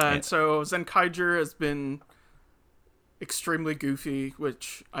 And so Zenkaiger has been extremely goofy,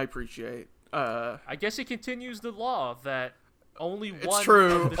 which I appreciate. I guess it continues the law that only one. It's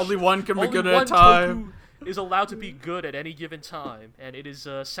true. of the Only one can be only good one at a time. Toku is allowed to be good at any given time, and it is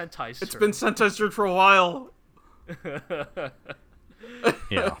Sentai's It's turn. been Sentai's turn for a while.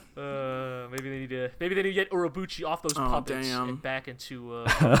 Yeah. Maybe they need to get Urobuchi off those puppets damn. and back into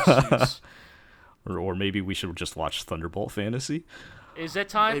suits. Or maybe we should just watch Thunderbolt Fantasy. Is it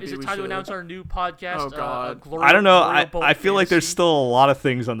time? Maybe Is it we time to should. announce our new podcast? Oh, God. GLORIO, I don't know. GLORIO Bolt I feel like there's Fantasy? still a lot of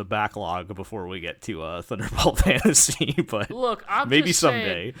things on the backlog before we get to Thunderbolt Fantasy, but Look, I'm maybe just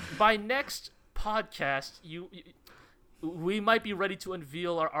someday. saying, by next podcast, we might be ready to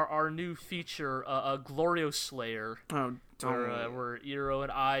unveil our new feature, GLORIO Slayer. Oh, don't. Where Iro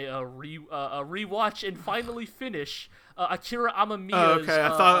and I rewatch and finally finish Akira Amamiya's. Okay, I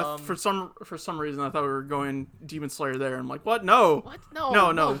thought for some reason I thought we were going Demon Slayer there. I'm like, what? No. What? No,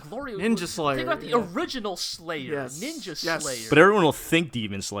 GLORIO. Ninja Slayer. Think about the yeah. original Slayer, Yes. Ninja Yes. Slayer. But everyone will think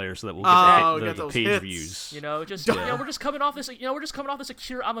Demon Slayer, so that we'll get get the those page hits. views. You know, we're just coming off this. We're just coming off this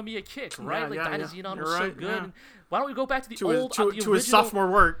Akira Amamiya kick, right? Yeah, Dyna yeah. Xenon You're was so right, good. yeah. And why don't we go back to the To old, the his original,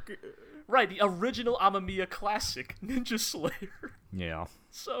 sophomore work. right? The original Amamiya classic, Ninja Slayer. Yeah.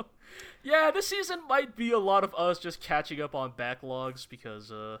 So, yeah, this season might be a lot of us just catching up on backlogs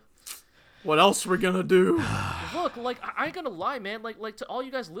because, What else are we gonna do? look, like I ain't gonna lie, man. Like to all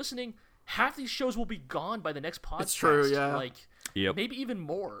you guys listening, half these shows will be gone by the next podcast. It's true, yeah. Like, Yep. maybe even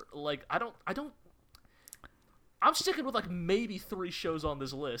more. Like, I don't. I'm sticking with like maybe 3 shows on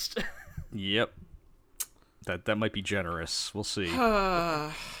this list. Yep. That might be generous. We'll see.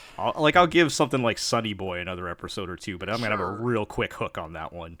 I'll give something like Sunny Boy another episode or 2, but I'm gonna have a real quick hook on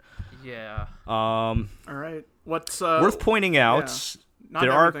that one. Yeah. All right. What's Worth pointing out, Not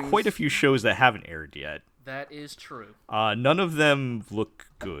there are everything's- quite a few shows that haven't aired yet. That is true. None of them look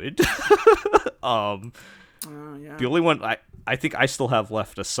good. Yeah. The only one I think I still have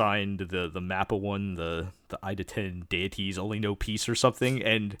left assigned the Mappa one, the Ida 10 Deities Only No Peace or something,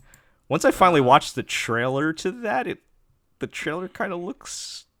 and once I finally watched the trailer to that, the trailer kind of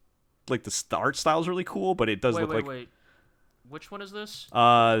looks like the art style's really cool, but it does look like Wait. Which one is this?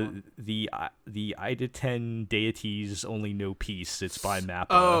 the Ida 10 Deities Only No Peace. It's by Mappa.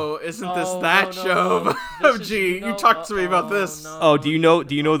 Oh, isn't this Oh, that no, show? no. Oh, This is- gee, no, you talked to me about this. no, Oh, do you know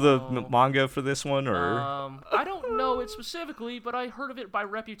the no. manga for this one or? I don't know it specifically, but I heard of it by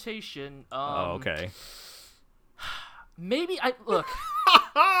reputation. Oh, okay. Maybe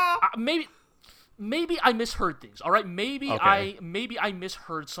maybe I misheard things. All right, maybe Okay. I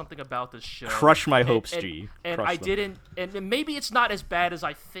misheard something about this show. Crush my hopes, and, G. And Crush I them. didn't. And maybe it's not as bad as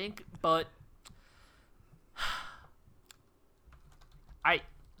I think, but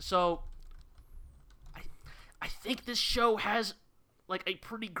I think this show has like a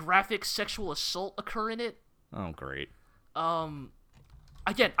pretty graphic sexual assault occur in it. Oh, great.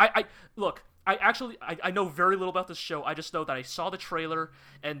 Again, I look. I know very little about this show. I just know that I saw the trailer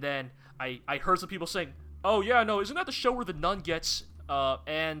and then I heard some people saying, "Oh yeah, no, isn't that the show where the nun gets?"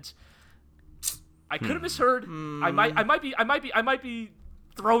 And I could have misheard. I might be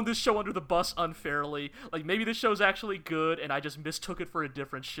throwing this show under the bus unfairly. Like maybe this show's actually good and I just mistook it for a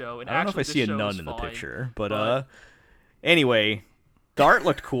different show. And I don't know if I actually, see a this show nun is in the fine. picture, but anyway, the art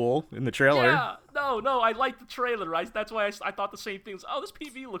looked cool in the trailer. Yeah, no, I liked the trailer. That's why I thought the same things. Oh, this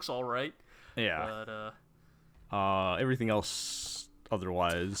PV looks all right. Yeah. But Everything else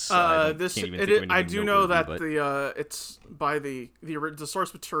otherwise. I This can't even think of anything I do know that noteworthy, but- it's by the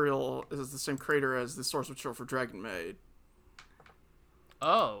source material is the same creator as the source material for Dragon Maid.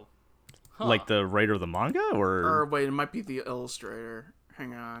 oh, huh. like the writer of the manga, Or wait, it might be the illustrator.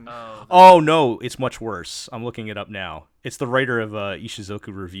 Hang on. Oh no, it's much worse. I'm looking it up now. It's the writer of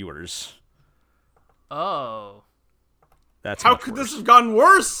Ishizoku Reviewers. Oh. That's How much could worse. this have gotten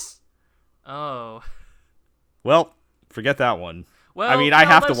worse? Oh. Well, forget that one. Well, I mean, I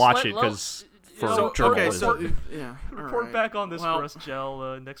have to let's watch let- it because for So, journalism. okay, so- yeah, all Report right. back on this Well, for us,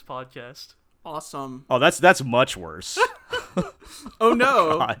 Gel, next podcast. Awesome. Oh, that's much worse. Oh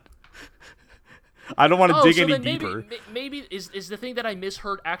no. God. I don't want to Oh, dig so any then deeper. maybe is the thing that I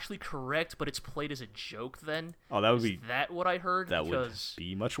misheard actually correct, but it's played as a joke then? Oh, that would Is be that what I heard? that would Because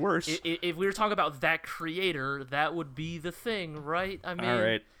be much worse. if we were talking about that creator, that would be the thing, right? I mean, All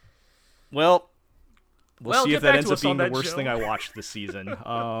right. Well, we'll see get if that back ends to up us on being the that, worst Joe. thing I watched this season.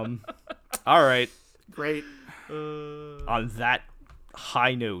 All right. Great. On that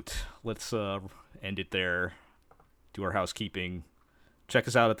high note, let's end it there. Do our housekeeping. Check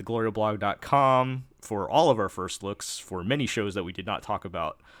us out at theglorioblog.com for all of our first looks for many shows that we did not talk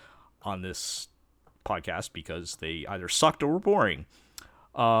about on this podcast because they either sucked or were boring.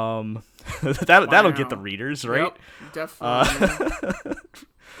 That'll get the readers, right? Yep, definitely.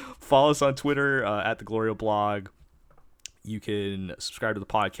 Follow us on Twitter at the GLORIO blog. You can subscribe to the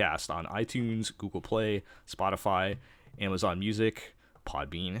podcast on iTunes, Google Play, Spotify, Amazon Music,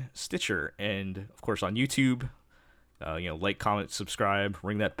 Podbean, Stitcher, and of course on YouTube. Like, comment, subscribe,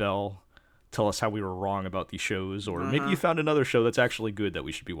 ring that bell. Tell us how we were wrong about these shows, or maybe you found another show that's actually good that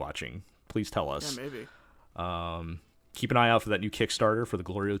we should be watching. Please tell us. Yeah, maybe. Keep an eye out for that new Kickstarter for the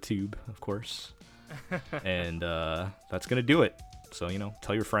GLORIO tube, of course. And that's going to do it. So,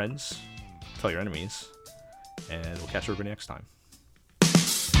 tell your friends, tell your enemies, and we'll catch everybody next time.